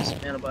mittens, some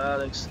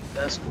antibiotics.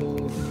 That's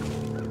cool.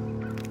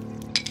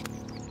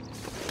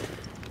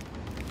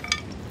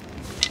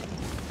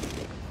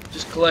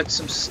 Just collect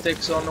some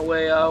sticks on the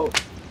way out.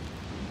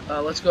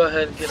 Let's go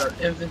ahead and get our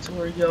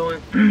inventory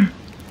going.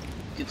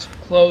 Get some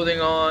clothing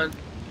on.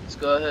 Let's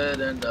go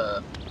ahead and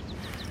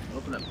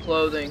open up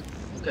clothing.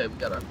 Okay, we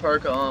got our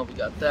parka on. We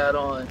got that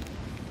on.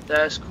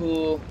 That's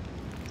cool.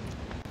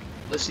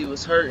 Let's see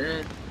what's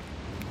hurting.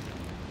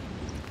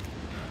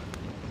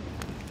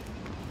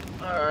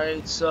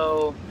 Alright,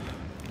 so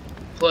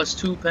plus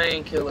 2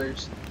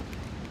 painkillers.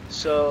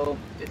 So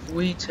if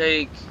we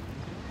take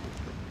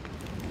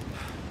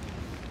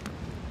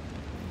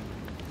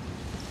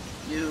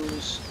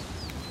use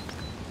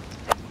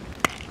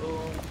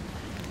boom.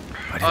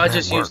 I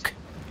just used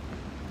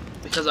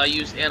because I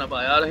used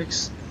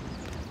antibiotics.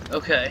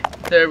 Okay,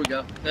 there we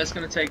go. That's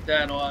gonna take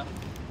that off.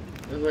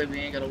 This way we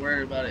ain't gotta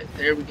worry about it.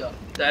 There we go.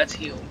 That's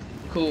healed.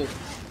 Cool.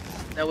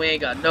 Now we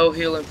ain't got no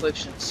heal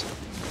inflictions.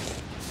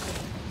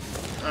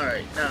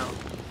 Alright, now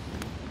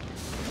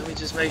let me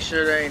just make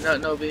sure there ain't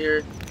nothing over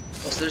here.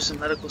 Plus there's some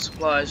medical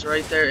supplies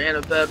right there and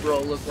a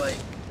bedroll look like.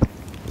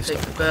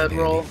 Take the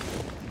bedroll.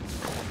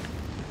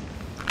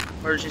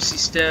 Emergency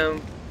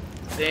stem,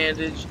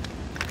 bandage,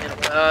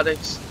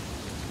 antibiotics,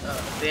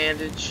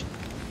 bandage,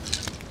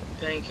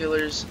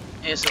 painkillers,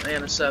 and some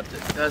antiseptic.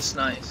 That's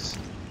nice.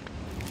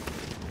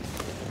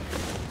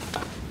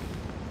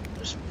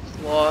 There's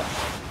cloth,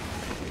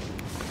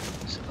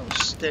 some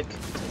stick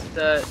to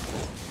that.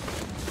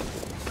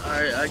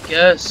 Alright, I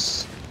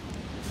guess.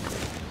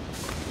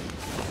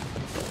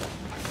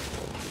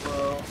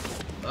 Well,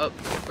 up,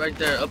 right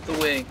there, up the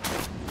wing.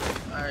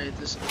 Alright,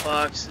 this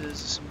box is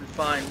some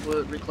refined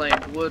wood,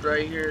 reclaimed wood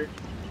right here.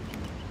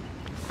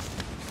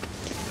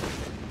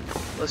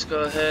 Let's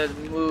go ahead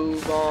and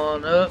move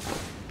on up.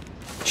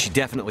 She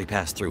definitely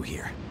passed through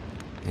here.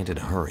 And in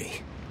a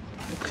hurry.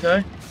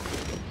 Okay.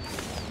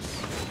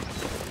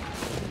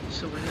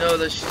 So we know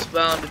that she's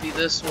bound to be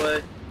this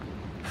way.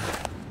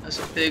 That's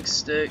a big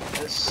stick.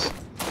 This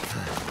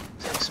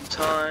takes some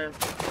time.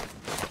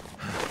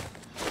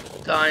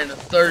 Dying of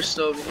thirst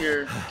over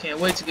here. Can't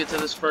wait to get to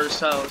this first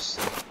house.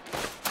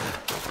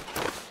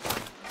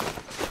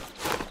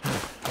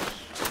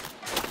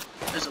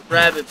 There's a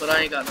rabbit, but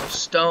I ain't got no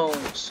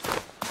stones.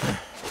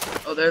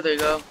 Oh, there they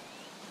go.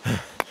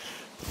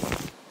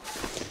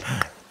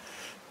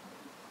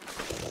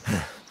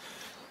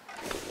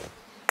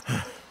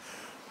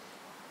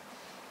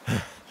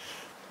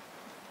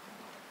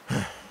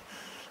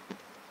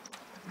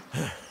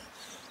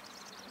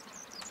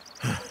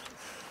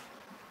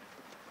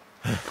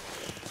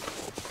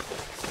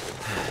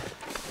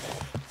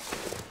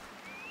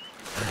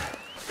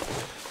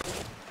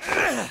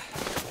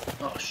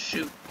 Oh,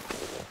 shoot.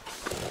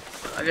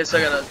 I guess I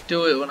gotta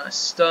do it when I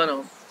stun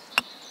him.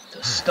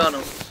 To stun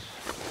him.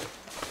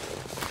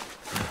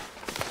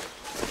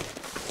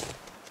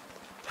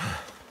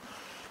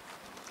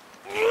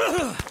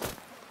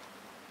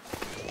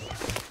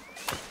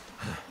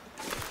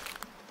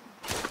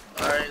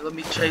 Alright, let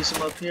me chase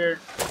him up here.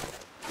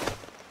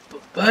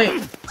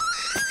 Bam!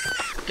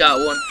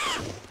 Got one.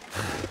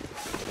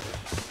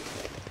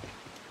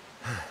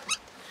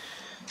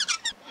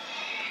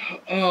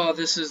 Oh,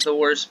 this is the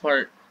worst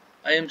part.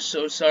 I am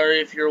so sorry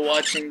if you're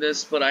watching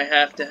this, but I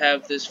have to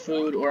have this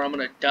food or I'm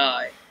gonna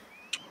die.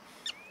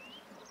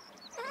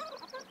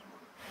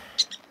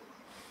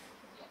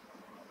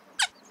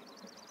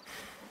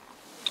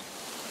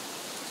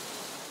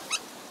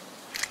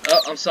 Oh,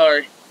 I'm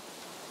sorry.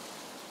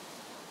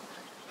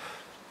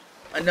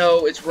 I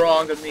know it's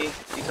wrong of me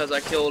because I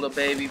killed a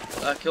baby.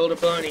 I killed a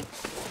bunny.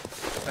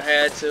 I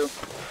had to.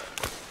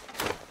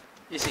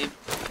 You see,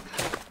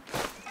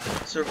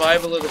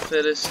 survival of the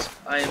fittest.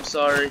 I am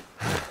sorry.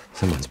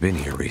 Someone's been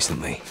here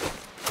recently.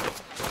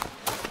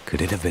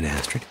 Could it have been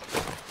Astrid?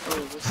 Oh,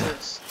 what's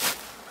this?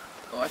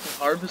 Oh, I can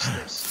harvest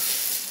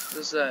this.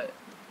 What is that?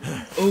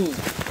 Oh,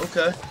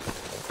 okay.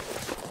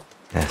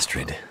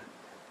 Astrid.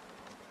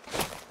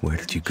 Where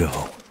did you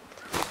go?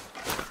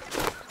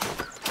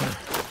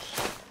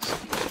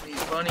 Excuse me,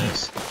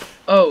 bunnies.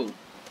 Oh,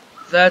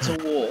 that's a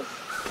wolf.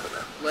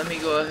 Let me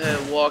go ahead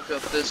and walk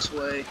up this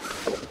way.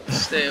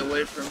 Stay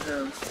away from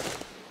him.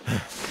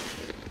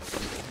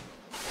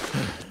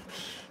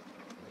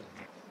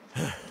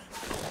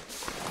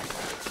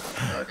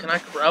 Can I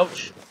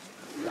crouch?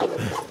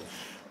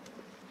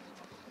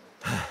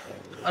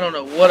 I don't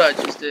know what I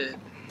just did.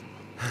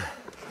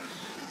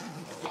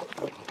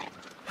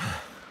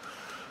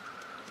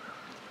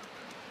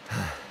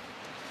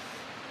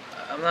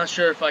 I'm not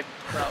sure if I can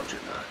crouch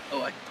or not.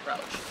 Oh, I can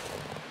crouch.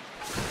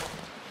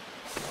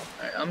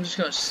 Alright, I'm just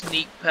gonna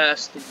sneak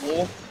past the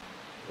wolf.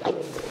 I'm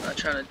not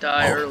trying to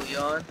die early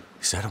on.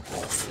 Is that a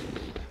wolf?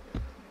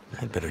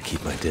 I'd better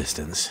keep my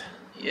distance.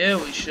 Yeah,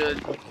 we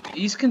should.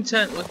 He's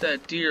content with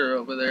that deer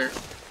over there.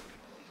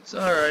 It's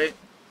alright.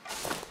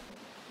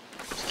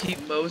 Just keep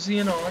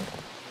moseying on.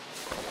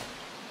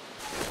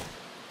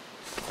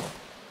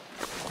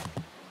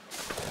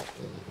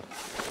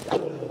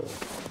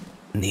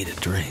 Need a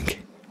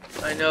drink.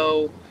 I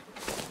know.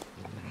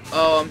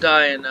 Oh, I'm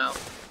dying now.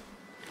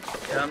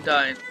 Yeah, I'm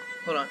dying.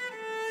 Hold on.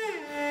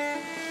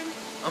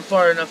 I'm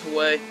far enough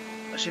away.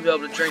 I should be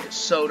able to drink a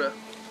soda.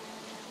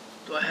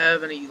 Do I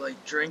have any,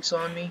 like, drinks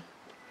on me?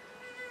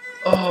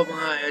 Oh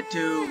my, I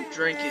do.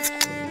 Drink it.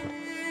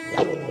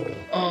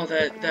 Oh,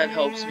 that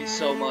helps me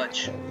so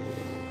much.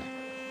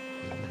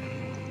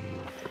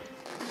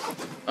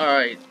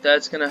 Alright,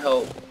 that's gonna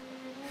help.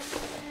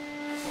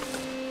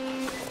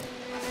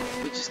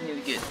 We just need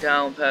to get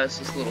down past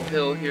this little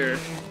hill here.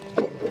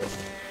 To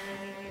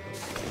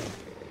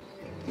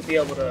be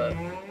able to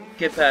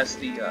get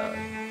past the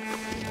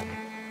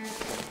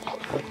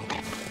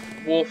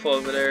wolf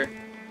over there.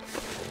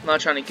 I'm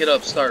not trying to get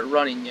up, start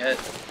running yet.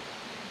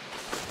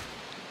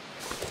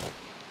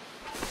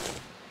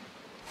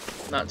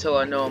 Not till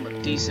I know I'm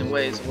a decent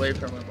ways away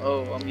from him.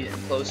 Oh, I'm getting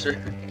closer.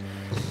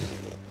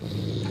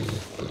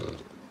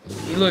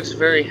 He looks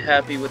very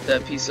happy with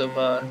that piece of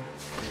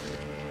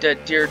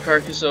dead deer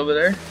carcass over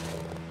there.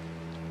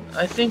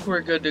 I think we're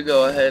good to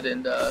go ahead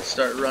and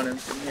start running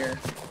from here.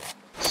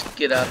 Let's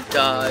get out of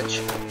Dodge.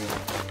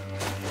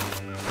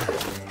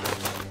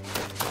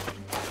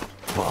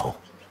 Whoa.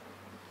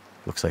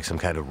 Looks like some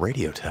kind of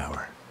radio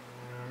tower.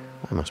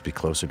 I must be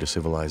closer to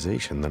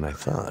civilization than I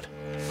thought.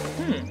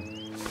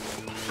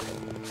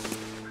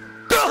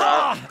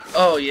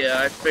 Oh yeah,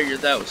 I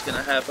figured that was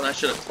gonna happen. I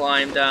should have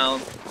climbed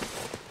down.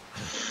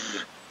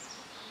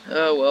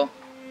 Oh well,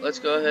 let's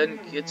go ahead and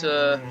let's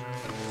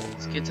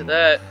get to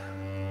that.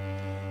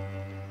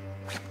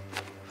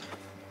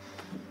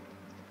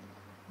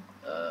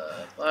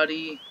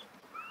 body.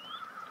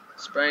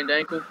 Sprained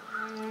ankle.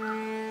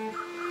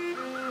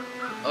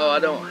 Oh, I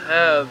don't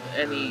have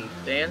any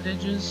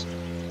bandages.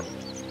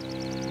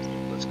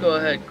 Let's go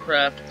ahead and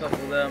craft a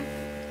couple of them.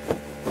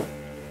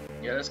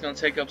 Yeah, that's gonna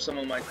take up some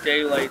of my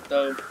daylight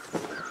though.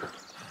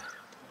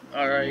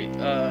 Alright,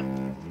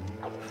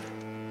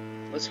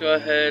 let's go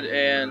ahead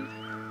and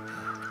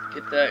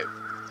get that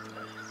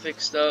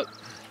fixed up.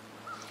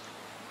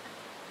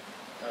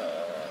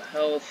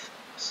 Health.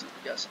 Let's see,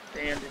 we got some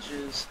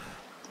bandages.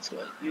 Let's go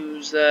ahead and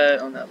use that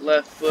on that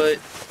left foot.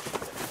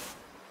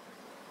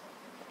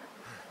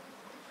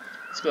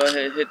 Let's go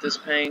ahead and hit this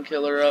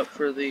painkiller up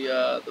for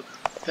the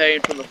pain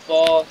from the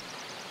fall.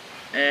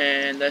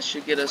 And that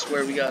should get us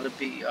where we gotta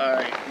be.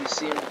 Alright, we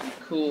seem to be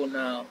cool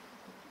now.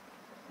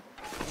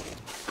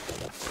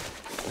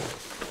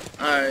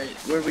 Alright,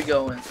 where are we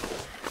going?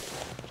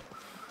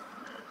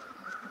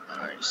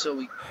 Alright, so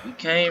we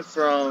came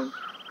from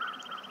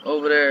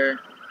over there.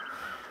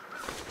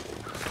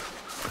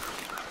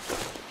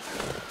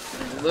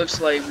 And it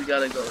looks like we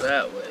gotta go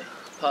that way.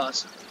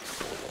 Possibly.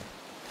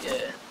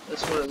 Yeah,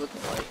 that's what it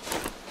looking like.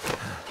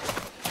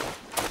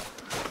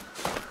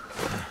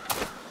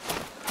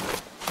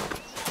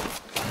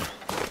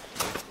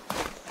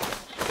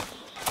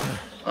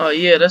 Oh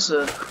yeah, that's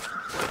a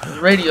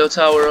radio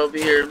tower over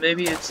here.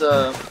 Maybe it's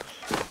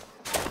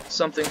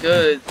something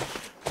good.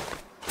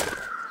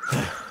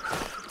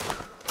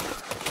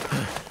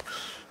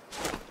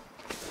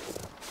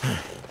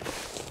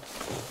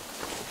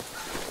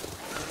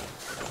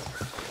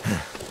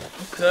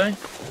 Okay.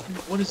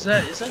 What is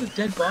that? Is that a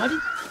dead body?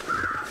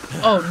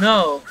 Oh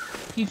no.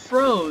 He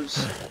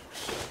froze.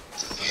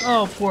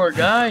 Oh, poor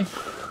guy.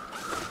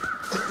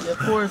 Yeah,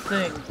 poor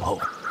thing.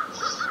 Whoa.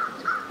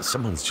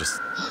 Someone's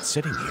just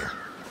sitting here.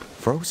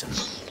 Frozen.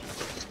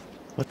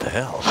 What the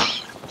hell?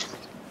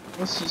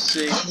 Let's just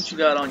see. What you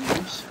got on you?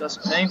 Got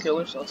some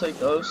painkillers. I'll take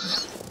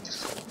those.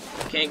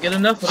 Can't get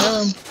enough of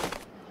them.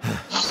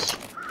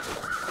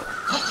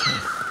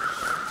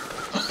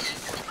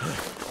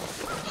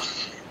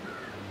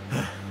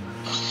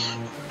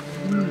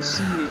 Let me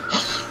see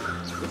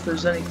if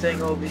there's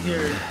anything over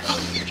here.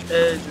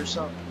 Edge or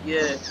something.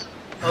 Yeah.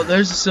 Oh,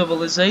 there's a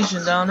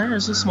civilization down there.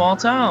 It's a small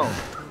town.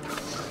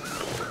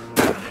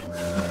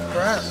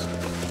 Crap.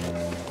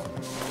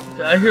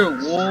 Okay, I hear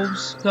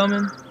wolves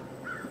coming.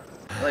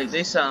 Like,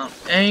 they sound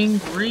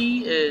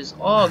angry as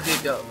all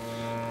get go.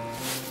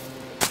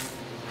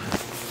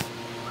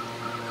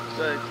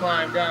 Go ahead,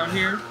 climb down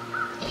here.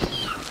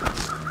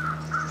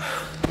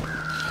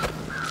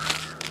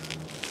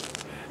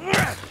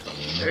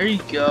 There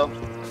you go.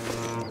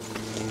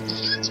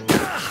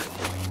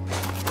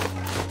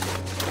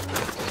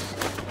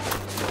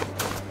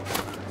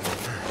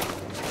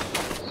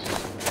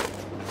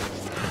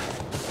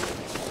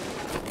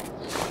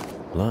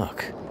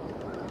 Look.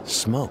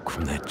 Smoke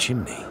from that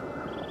chimney.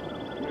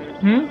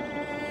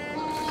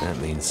 That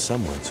means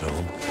someone's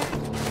home.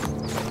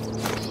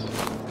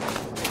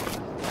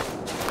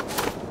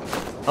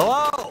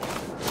 Hello?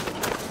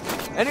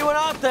 Anyone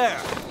out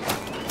there?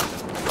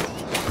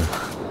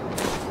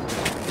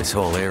 This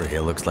whole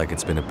area looks like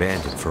it's been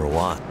abandoned for a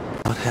while.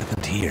 What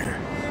happened here?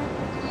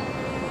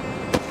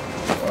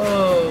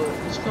 Whoa,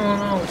 what's going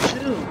on with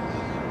you?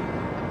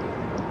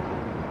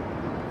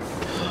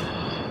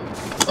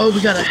 Oh,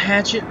 we got a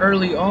hatchet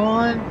early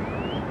on.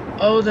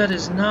 Oh, that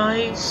is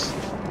nice.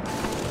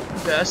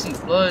 Okay, I see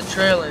blood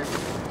trailing.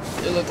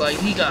 It looked like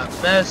he got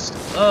messed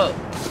up.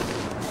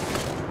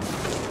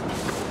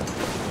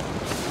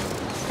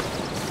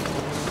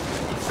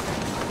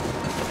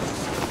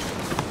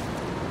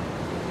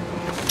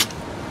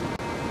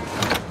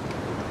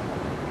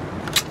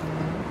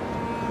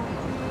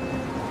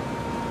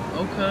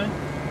 Okay.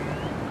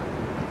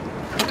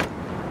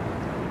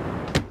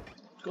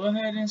 Go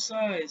ahead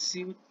inside.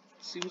 See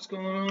what's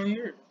going on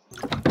here.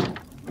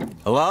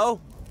 Hello?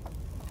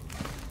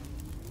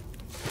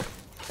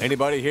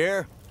 Anybody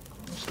here?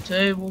 There's a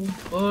table,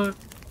 book.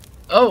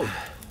 Oh!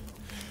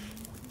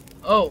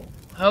 Oh,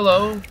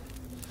 hello.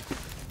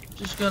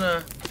 Just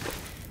gonna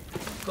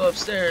go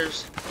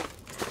upstairs.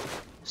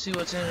 See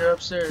what's in here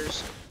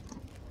upstairs.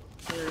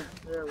 Here,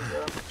 there we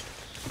go.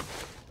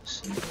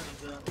 Let's see what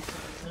we got.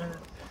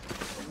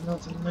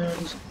 Nothing there.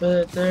 There's a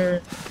bed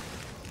there.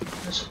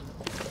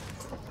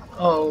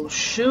 Oh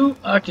shoot,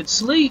 I could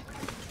sleep.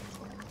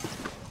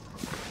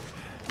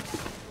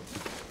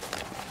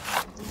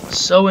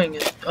 Sewing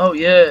it. Oh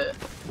yeah.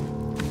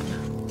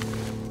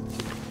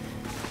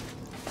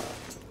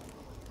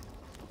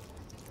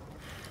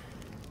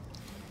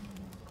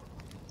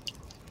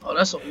 Oh,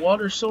 that's a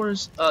water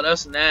source. Oh,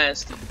 that's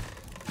nasty.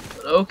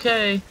 But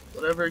okay,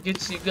 whatever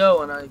gets you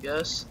going, I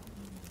guess.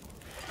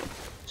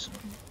 Some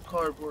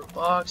cardboard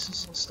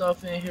boxes and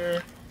stuff in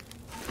here.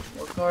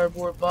 More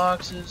cardboard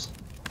boxes.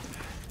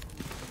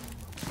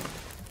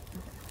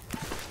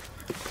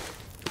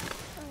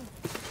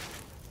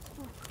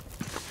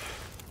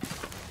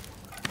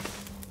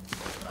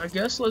 I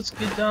guess let's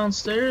get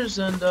downstairs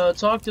and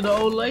talk to the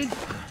old lady.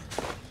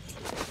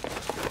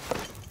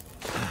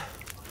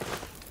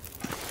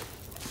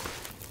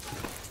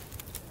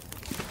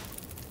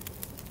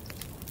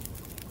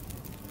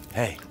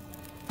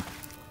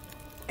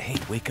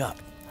 wake up.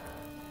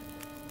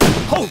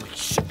 Holy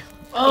shit!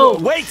 Oh!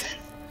 Wait!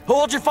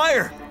 Hold your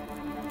fire!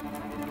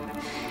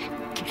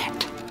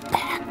 Get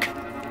back.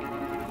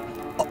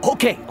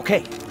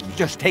 Okay.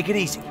 Just take it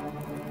easy.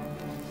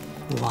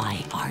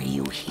 Why are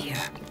you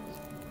here?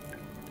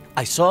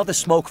 I saw the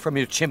smoke from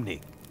your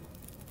chimney.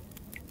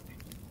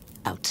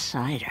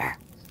 Outsider.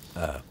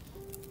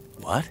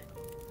 What?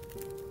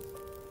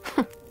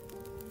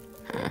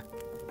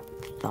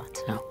 Thought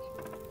so.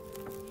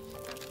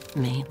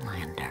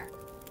 Mainlander.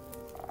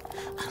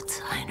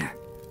 Outsider.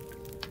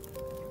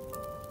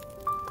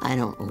 I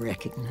don't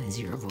recognize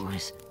your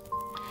voice.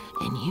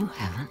 And you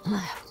haven't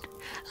left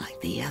like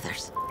the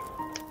others.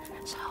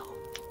 So,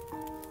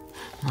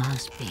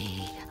 must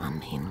be a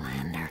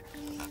mainlander.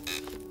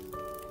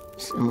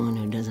 Someone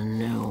who doesn't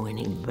know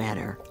any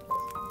better.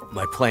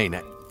 My plane,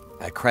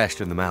 I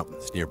crashed in the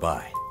mountains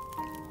nearby.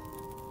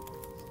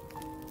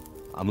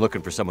 I'm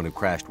looking for someone who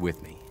crashed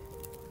with me.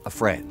 A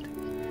friend.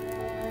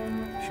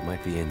 She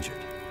might be injured.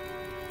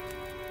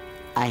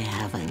 I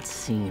haven't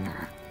seen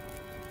her.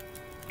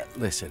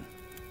 Listen,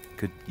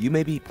 could you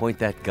maybe point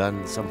that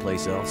gun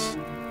someplace else?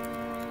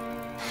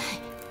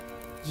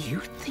 You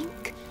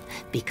think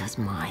because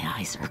my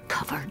eyes are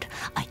covered,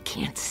 I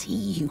can't see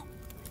you?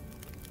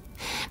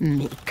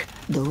 Make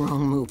the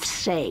wrong move,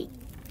 say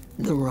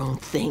the wrong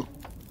thing.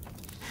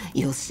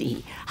 You'll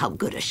see how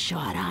good a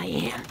shot I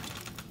am.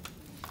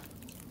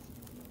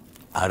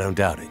 I don't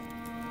doubt it.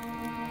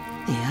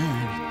 The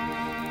others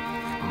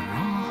are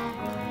all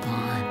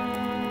gone.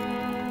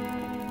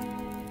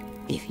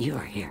 If you're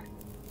here,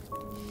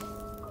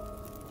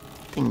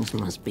 things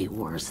must be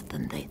worse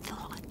than they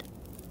thought.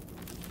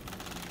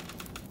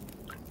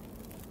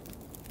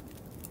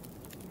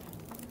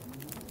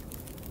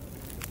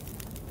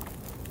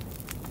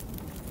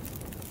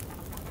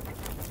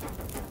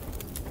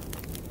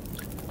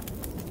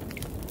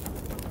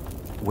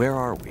 Where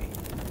are we?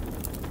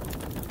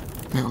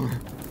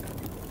 Milner,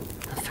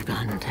 a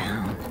forgotten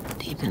town,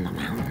 deep in the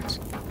mountains.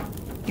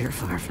 You're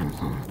far from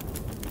home.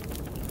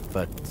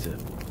 But,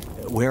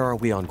 where are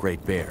we on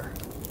Great Bear?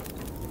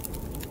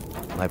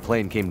 My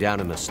plane came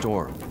down in a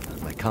storm.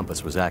 My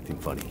compass was acting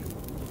funny.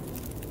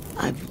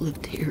 I've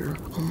lived here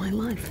all my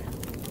life.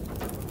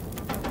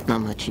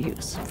 Not much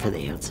use for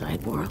the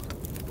outside world.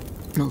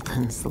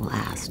 Milton's the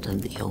last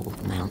of the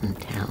old mountain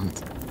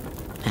towns.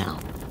 Now,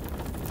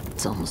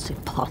 it's almost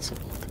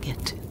impossible to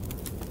get to.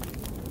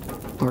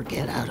 Or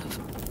get out of.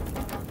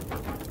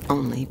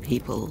 Only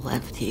people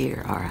left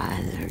here are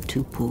either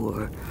too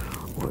poor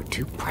or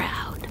too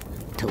proud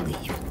to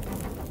leave.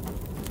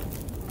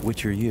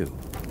 Which are you?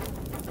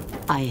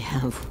 I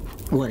have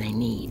what I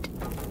need.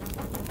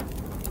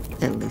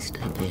 At least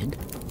I did,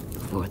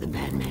 before the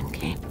bad man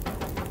came.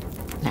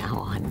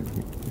 Now I'm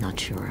not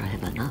sure I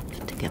have enough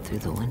to get through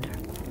the winter.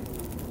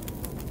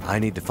 I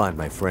need to find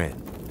my friend,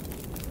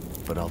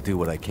 but I'll do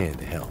what I can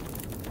to help.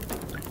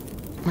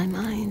 My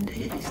mind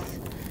is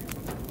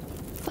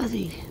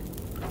fuzzy.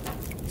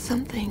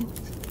 Some things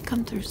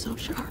come through so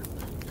sharp,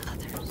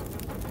 others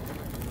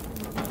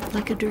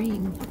like a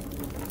dream.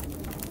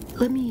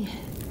 Let me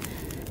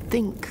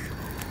think.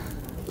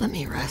 Let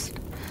me rest.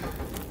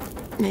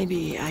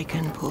 Maybe I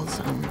can pull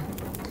some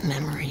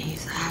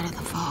memories out of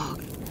the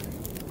fog.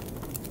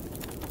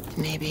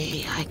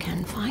 Maybe I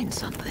can find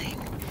something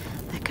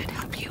that could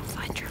help you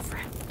find your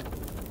friend.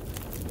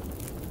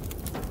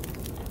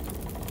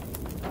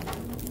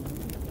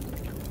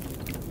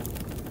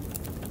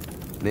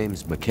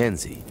 Name's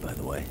Mackenzie, by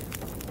the way.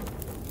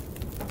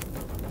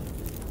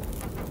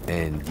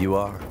 And you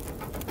are?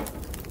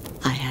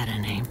 I had a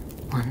name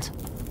once.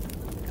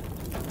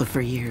 But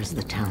for years,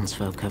 the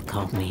townsfolk have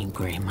called me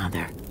Grey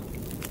Mother.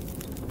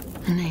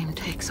 A name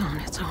takes on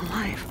its own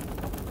life.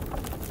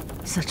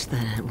 Such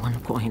that at one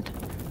point,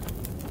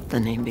 the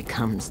name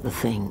becomes the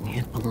thing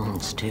it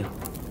belongs to.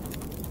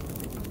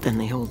 Then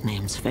the old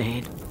names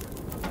fade.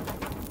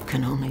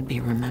 Can only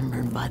be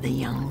remembered by the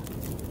young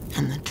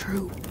and the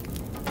true.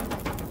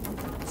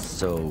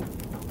 So,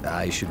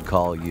 I should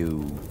call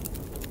you...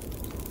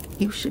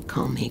 You should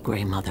call me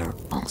Grey Mother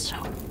also.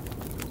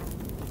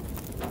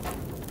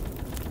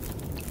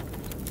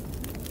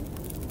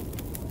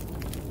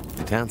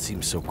 The town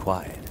seems so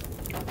quiet.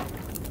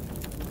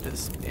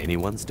 Does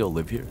anyone still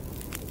live here?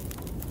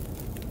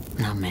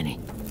 Not many.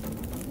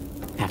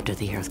 After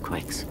the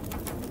earthquakes,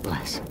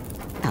 less.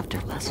 After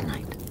last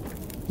night,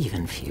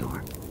 even fewer.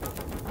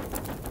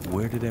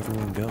 Where did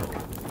everyone go?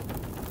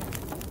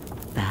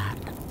 That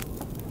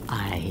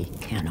I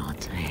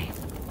cannot say.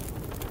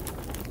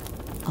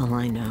 All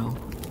I know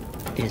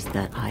is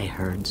that I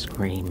heard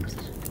screams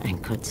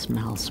and could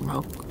smell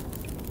smoke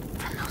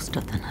for most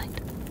of the night.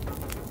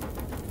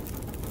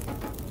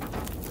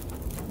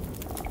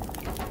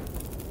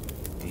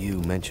 You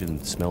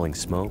mentioned smelling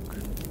smoke?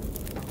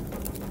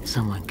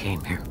 Someone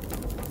came here.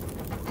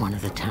 One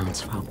of the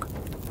townsfolk.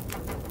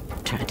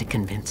 Tried to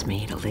convince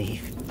me to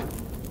leave.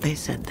 They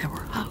said there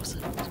were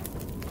houses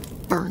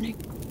burning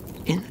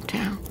in the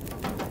town.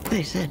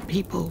 They said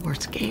people were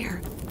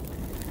scared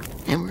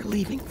and were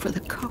leaving for the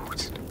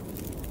coast.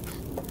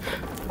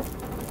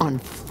 On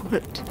foot.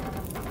 What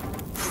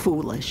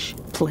foolish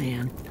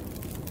plan.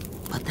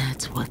 But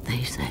that's what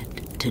they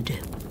said to do.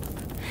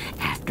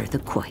 After the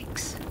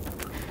quakes,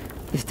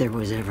 if there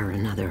was ever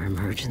another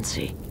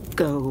emergency,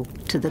 go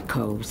to the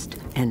coast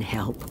and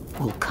help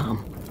will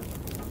come.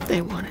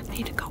 They wanted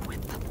me to go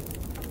with them.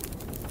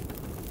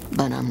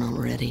 But I'm not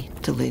ready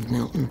to leave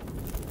Milton.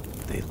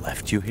 They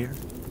left you here?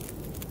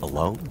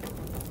 Alone?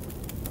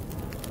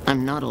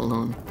 I'm not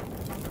alone.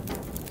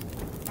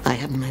 I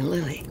have my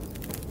Lily.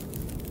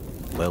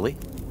 Lily?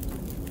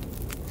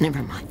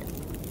 Never mind.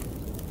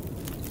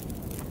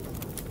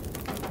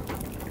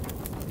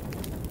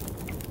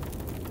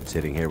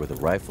 Sitting here with a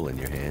rifle in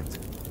your hands.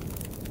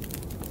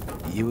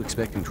 You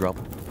expecting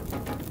trouble?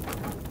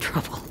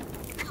 Trouble.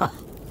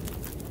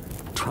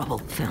 Trouble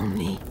found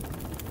me.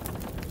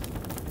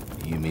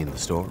 You mean the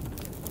storm?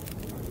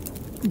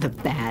 The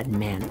bad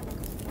men.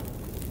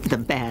 The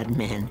bad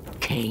men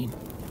came.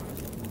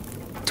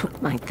 Took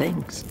my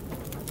things.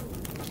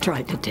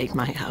 Tried to take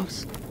my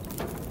house.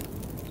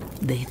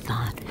 They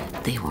thought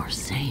they were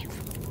safe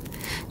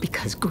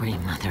because Grey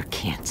Mother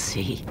can't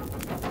see.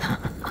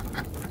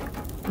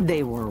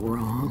 They were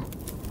wrong.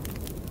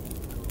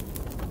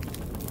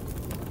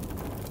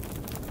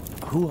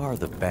 Who are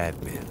the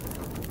bad men?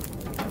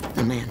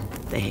 The men,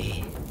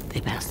 they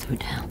passed through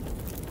town.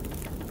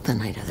 The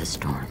night of the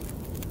storm.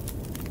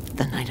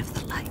 The night of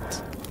the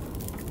lights.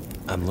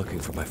 I'm looking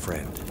for my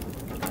friend.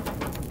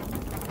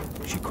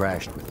 She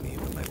crashed with me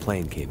when my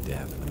plane came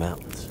down in the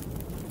mountains.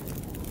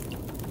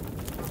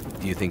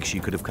 Do you think she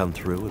could have come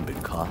through and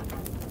been caught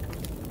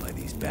by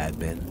these bad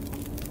men?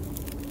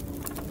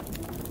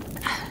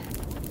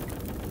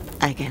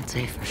 I can't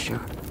say for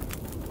sure.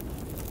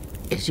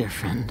 Is your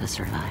friend a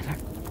survivor?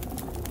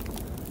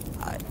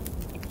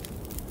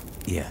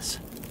 Yes.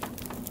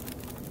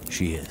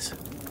 She is.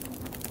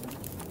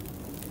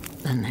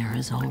 Then there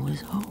is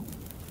always hope.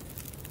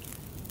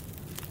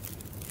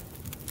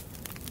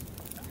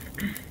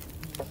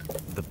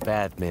 The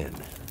bad men.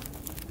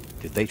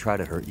 Did they try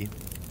to hurt you?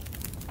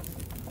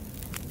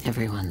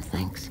 Everyone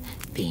thinks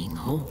being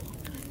old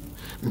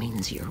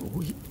means you're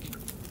weak,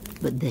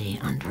 but they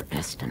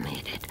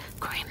underestimated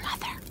Grey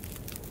Mother.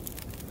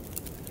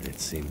 It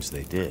seems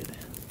they did.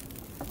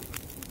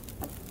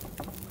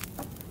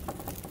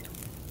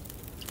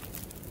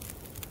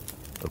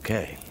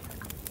 Okay.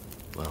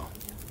 Well,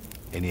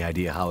 any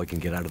idea how I can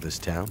get out of this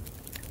town?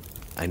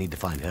 I need to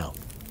find help.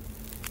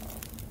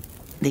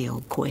 The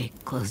old quake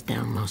closed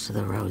down most of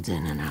the roads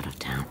in and out of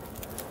town.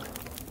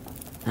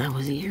 That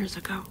was years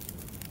ago.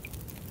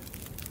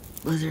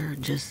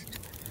 Blizzard just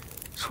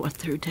swept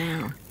through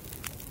town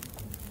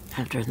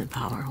after the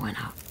power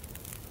went out.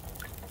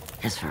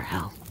 As for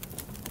help,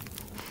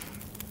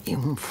 you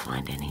won't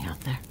find any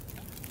out there.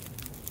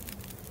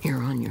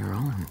 You're on your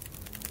own.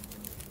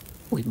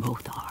 We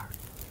both are.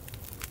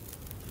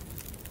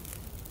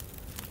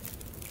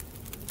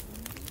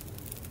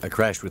 I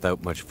crashed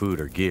without much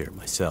food or gear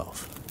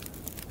myself.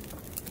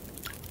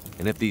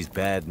 And if these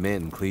bad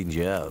men cleaned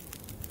you out,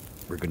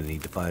 we're gonna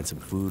need to find some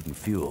food and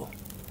fuel,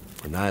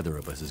 or neither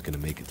of us is gonna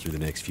make it through the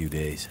next few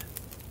days.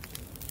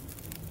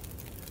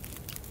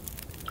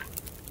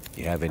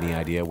 You have any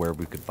idea where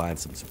we could find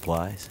some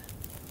supplies?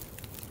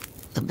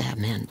 The bad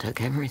men took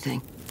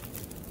everything.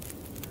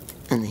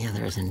 And the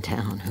others in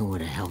town who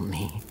would have helped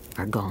me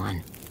are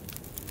gone.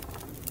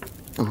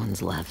 The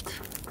ones left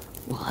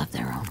will have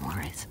their own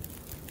worries.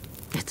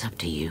 It's up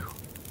to you,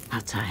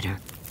 outsider.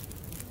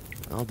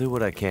 I'll do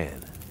what I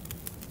can,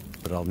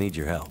 but I'll need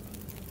your help.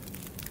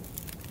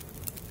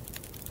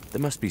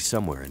 There must be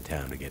somewhere in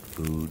town to get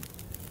food,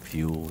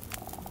 fuel,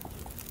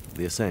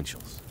 the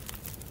essentials.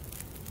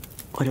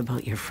 What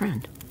about your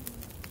friend?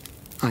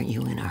 Aren't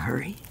you in a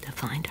hurry to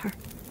find her?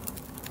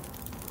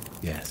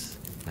 Yes,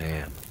 I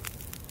am.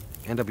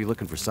 And I'll be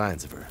looking for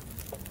signs of her.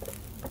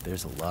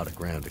 There's a lot of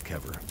ground to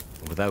cover,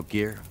 and without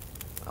gear,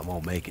 I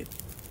won't make it.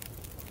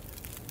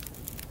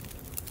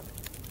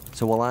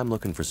 So while I'm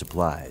looking for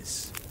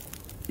supplies,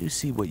 you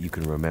see what you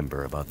can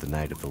remember about the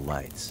night of the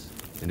lights,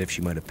 and if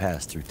she might have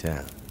passed through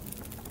town.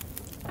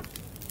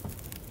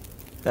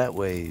 That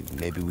way,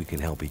 maybe we can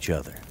help each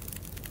other.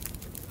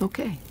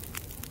 Okay,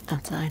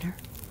 outsider.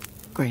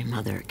 Grey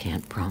Mother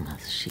can't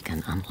promise she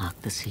can unlock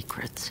the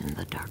secrets in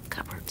the dark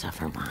cupboards of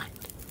her mind.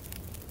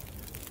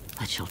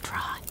 But she'll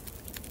try.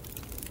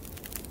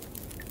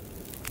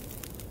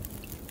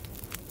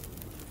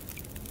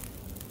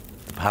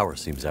 The power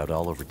seems out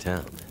all over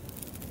town.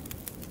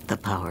 The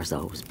power's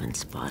always been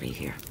spotty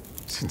here,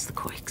 since the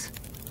quakes.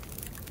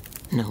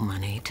 No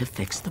money to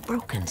fix the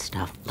broken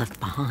stuff left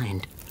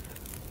behind.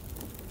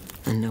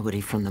 And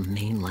nobody from the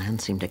mainland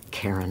seemed to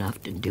care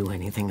enough to do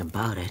anything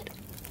about it.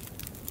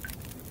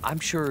 I'm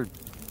sure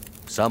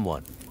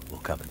someone will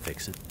come and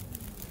fix it.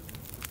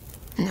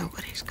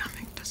 Nobody's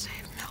coming to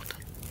save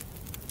Milton.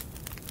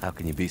 How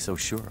can you be so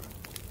sure?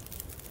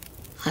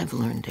 I've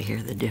learned to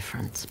hear the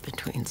difference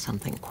between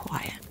something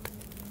quiet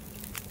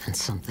and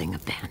something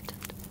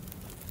abandoned.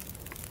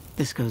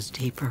 This goes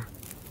deeper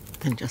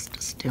than just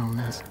a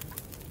stillness.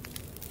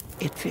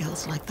 It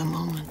feels like the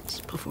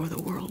moments before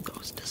the world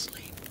goes to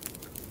sleep.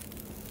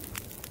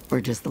 We're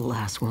just the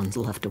last ones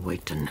left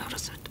awake to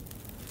notice it.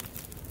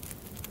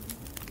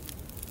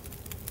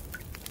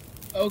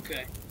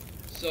 Okay,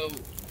 so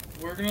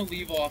we're gonna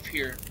leave off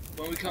here.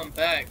 When we come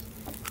back,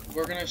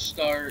 we're gonna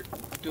start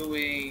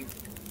doing,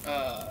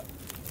 well,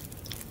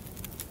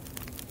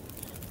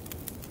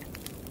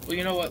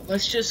 you know what,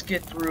 let's just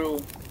get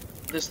through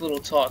this little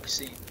talk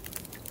scene.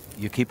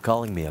 You keep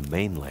calling me a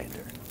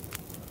mainlander.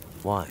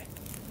 Why?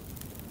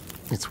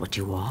 It's what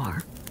you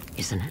are,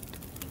 isn't it?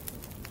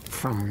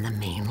 From the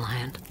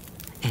mainland,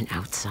 an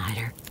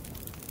outsider.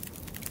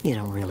 You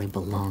don't really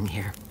belong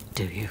here,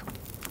 do you?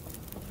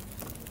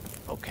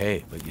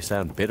 Okay, but you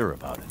sound bitter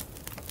about it.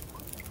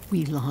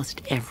 We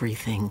lost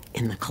everything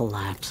in the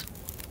collapse.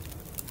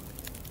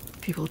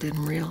 People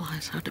didn't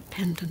realize how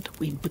dependent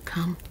we'd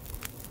become.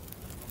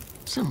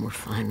 Some were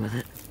fine with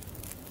it.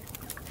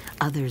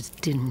 Others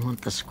didn't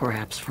want the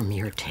scraps from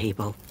your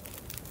table.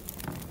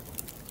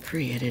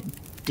 Created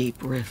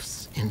deep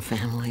rifts in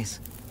families,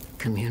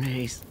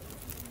 communities,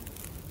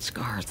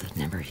 scars that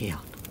never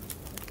healed.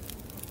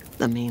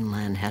 The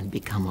mainland had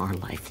become our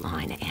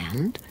lifeline,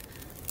 and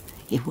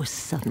it was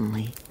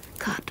suddenly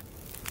cut.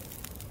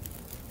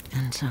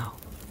 And so,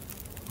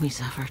 we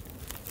suffered.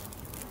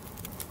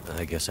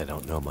 I guess I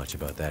don't know much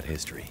about that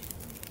history.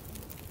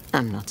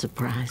 I'm not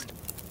surprised.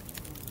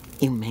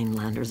 You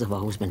mainlanders have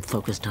always been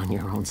focused on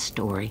your own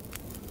story.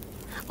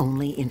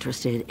 Only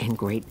interested in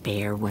Great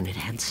Bear when it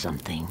had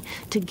something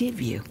to give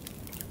you.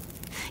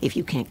 If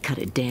you can't cut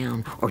it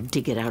down or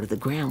dig it out of the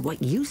ground,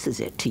 what use is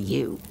it to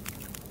you?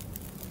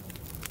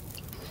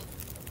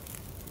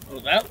 Well,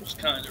 that was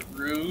kind of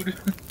rude.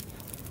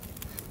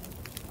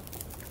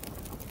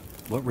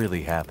 What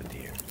really happened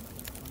here?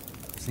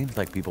 Seems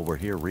like people were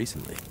here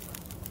recently.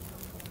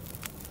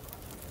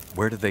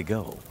 Where did they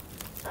go?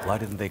 Why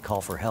didn't they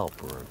call for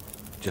help or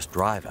just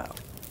drive out?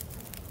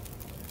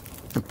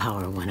 The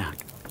power went out.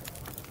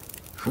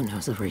 Who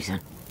knows the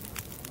reason?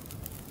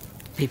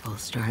 People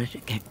started to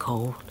get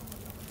cold,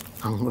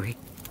 hungry.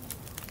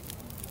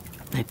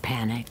 They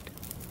panicked,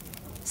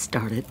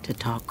 started to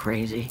talk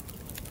crazy.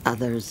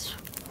 Others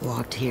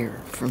walked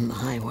here from the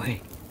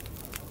highway.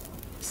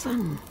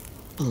 Some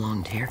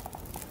belonged here.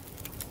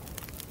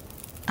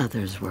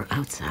 Others were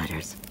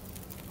outsiders,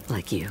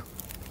 like you.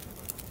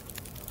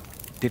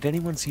 Did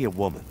anyone see a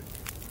woman?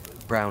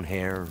 Brown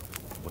hair,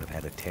 would have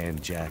had a tan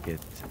jacket,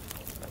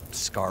 a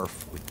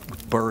scarf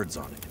with birds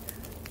on it.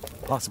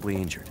 Possibly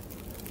injured.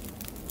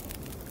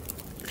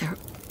 There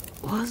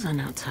was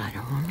an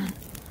outsider woman.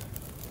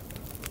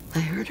 I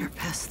heard her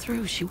pass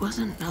through. She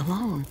wasn't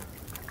alone.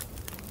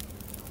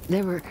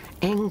 There were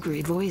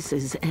angry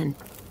voices and...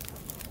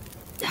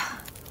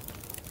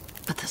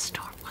 But the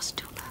storm was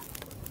too loud.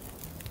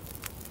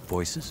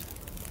 Voices?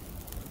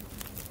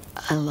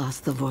 I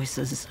lost the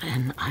voices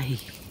and I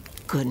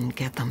couldn't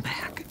get them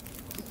back.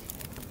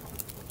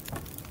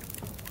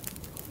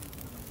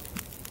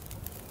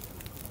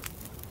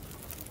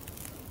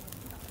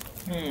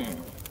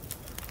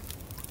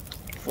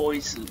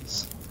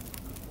 Voices.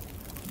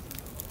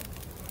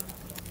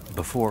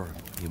 Before,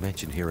 you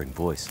mentioned hearing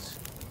voices.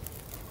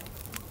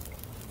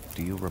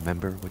 Do you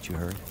remember what you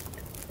heard?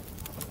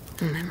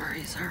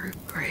 Memories are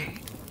gray,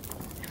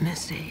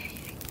 misty.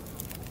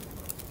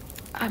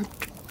 I'm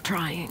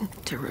trying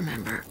to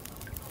remember.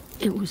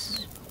 It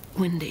was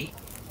windy.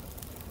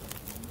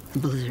 The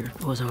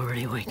blizzard was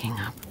already waking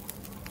up.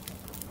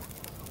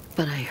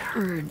 But I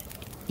heard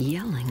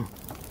yelling.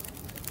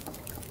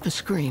 A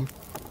scream.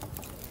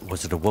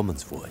 Was it a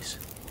woman's voice?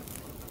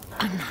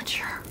 I'm not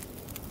sure.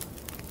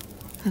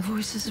 The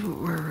voices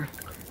were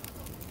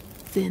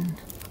thin,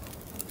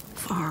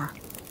 far.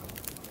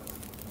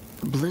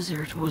 The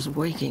blizzard was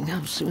waking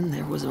up. Soon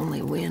there was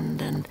only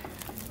wind and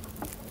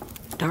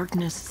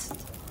darkness.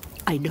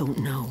 I don't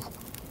know.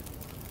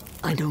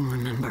 I don't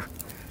remember.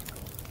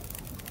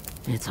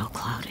 It's all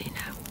cloudy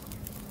now.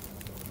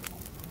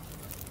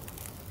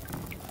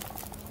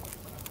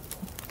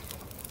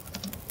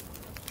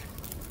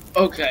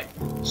 Okay,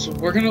 so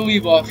we're gonna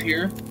leave off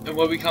here, and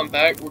when we come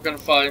back, we're gonna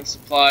find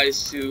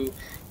supplies to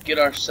get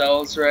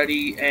ourselves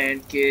ready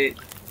and get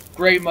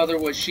Grey Mother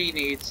what she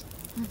needs.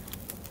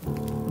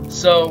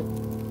 So,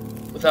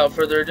 without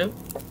further ado,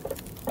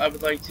 I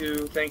would like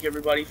to thank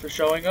everybody for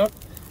showing up.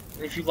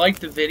 And if you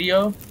liked the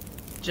video,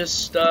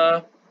 just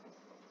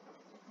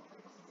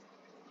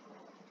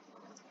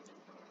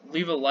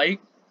leave a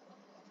like,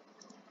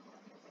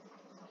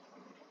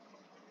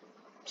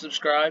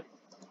 subscribe,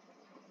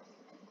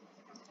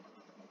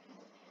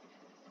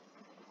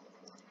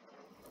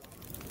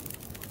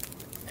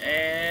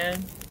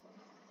 and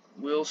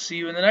we'll see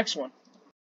you in the next one.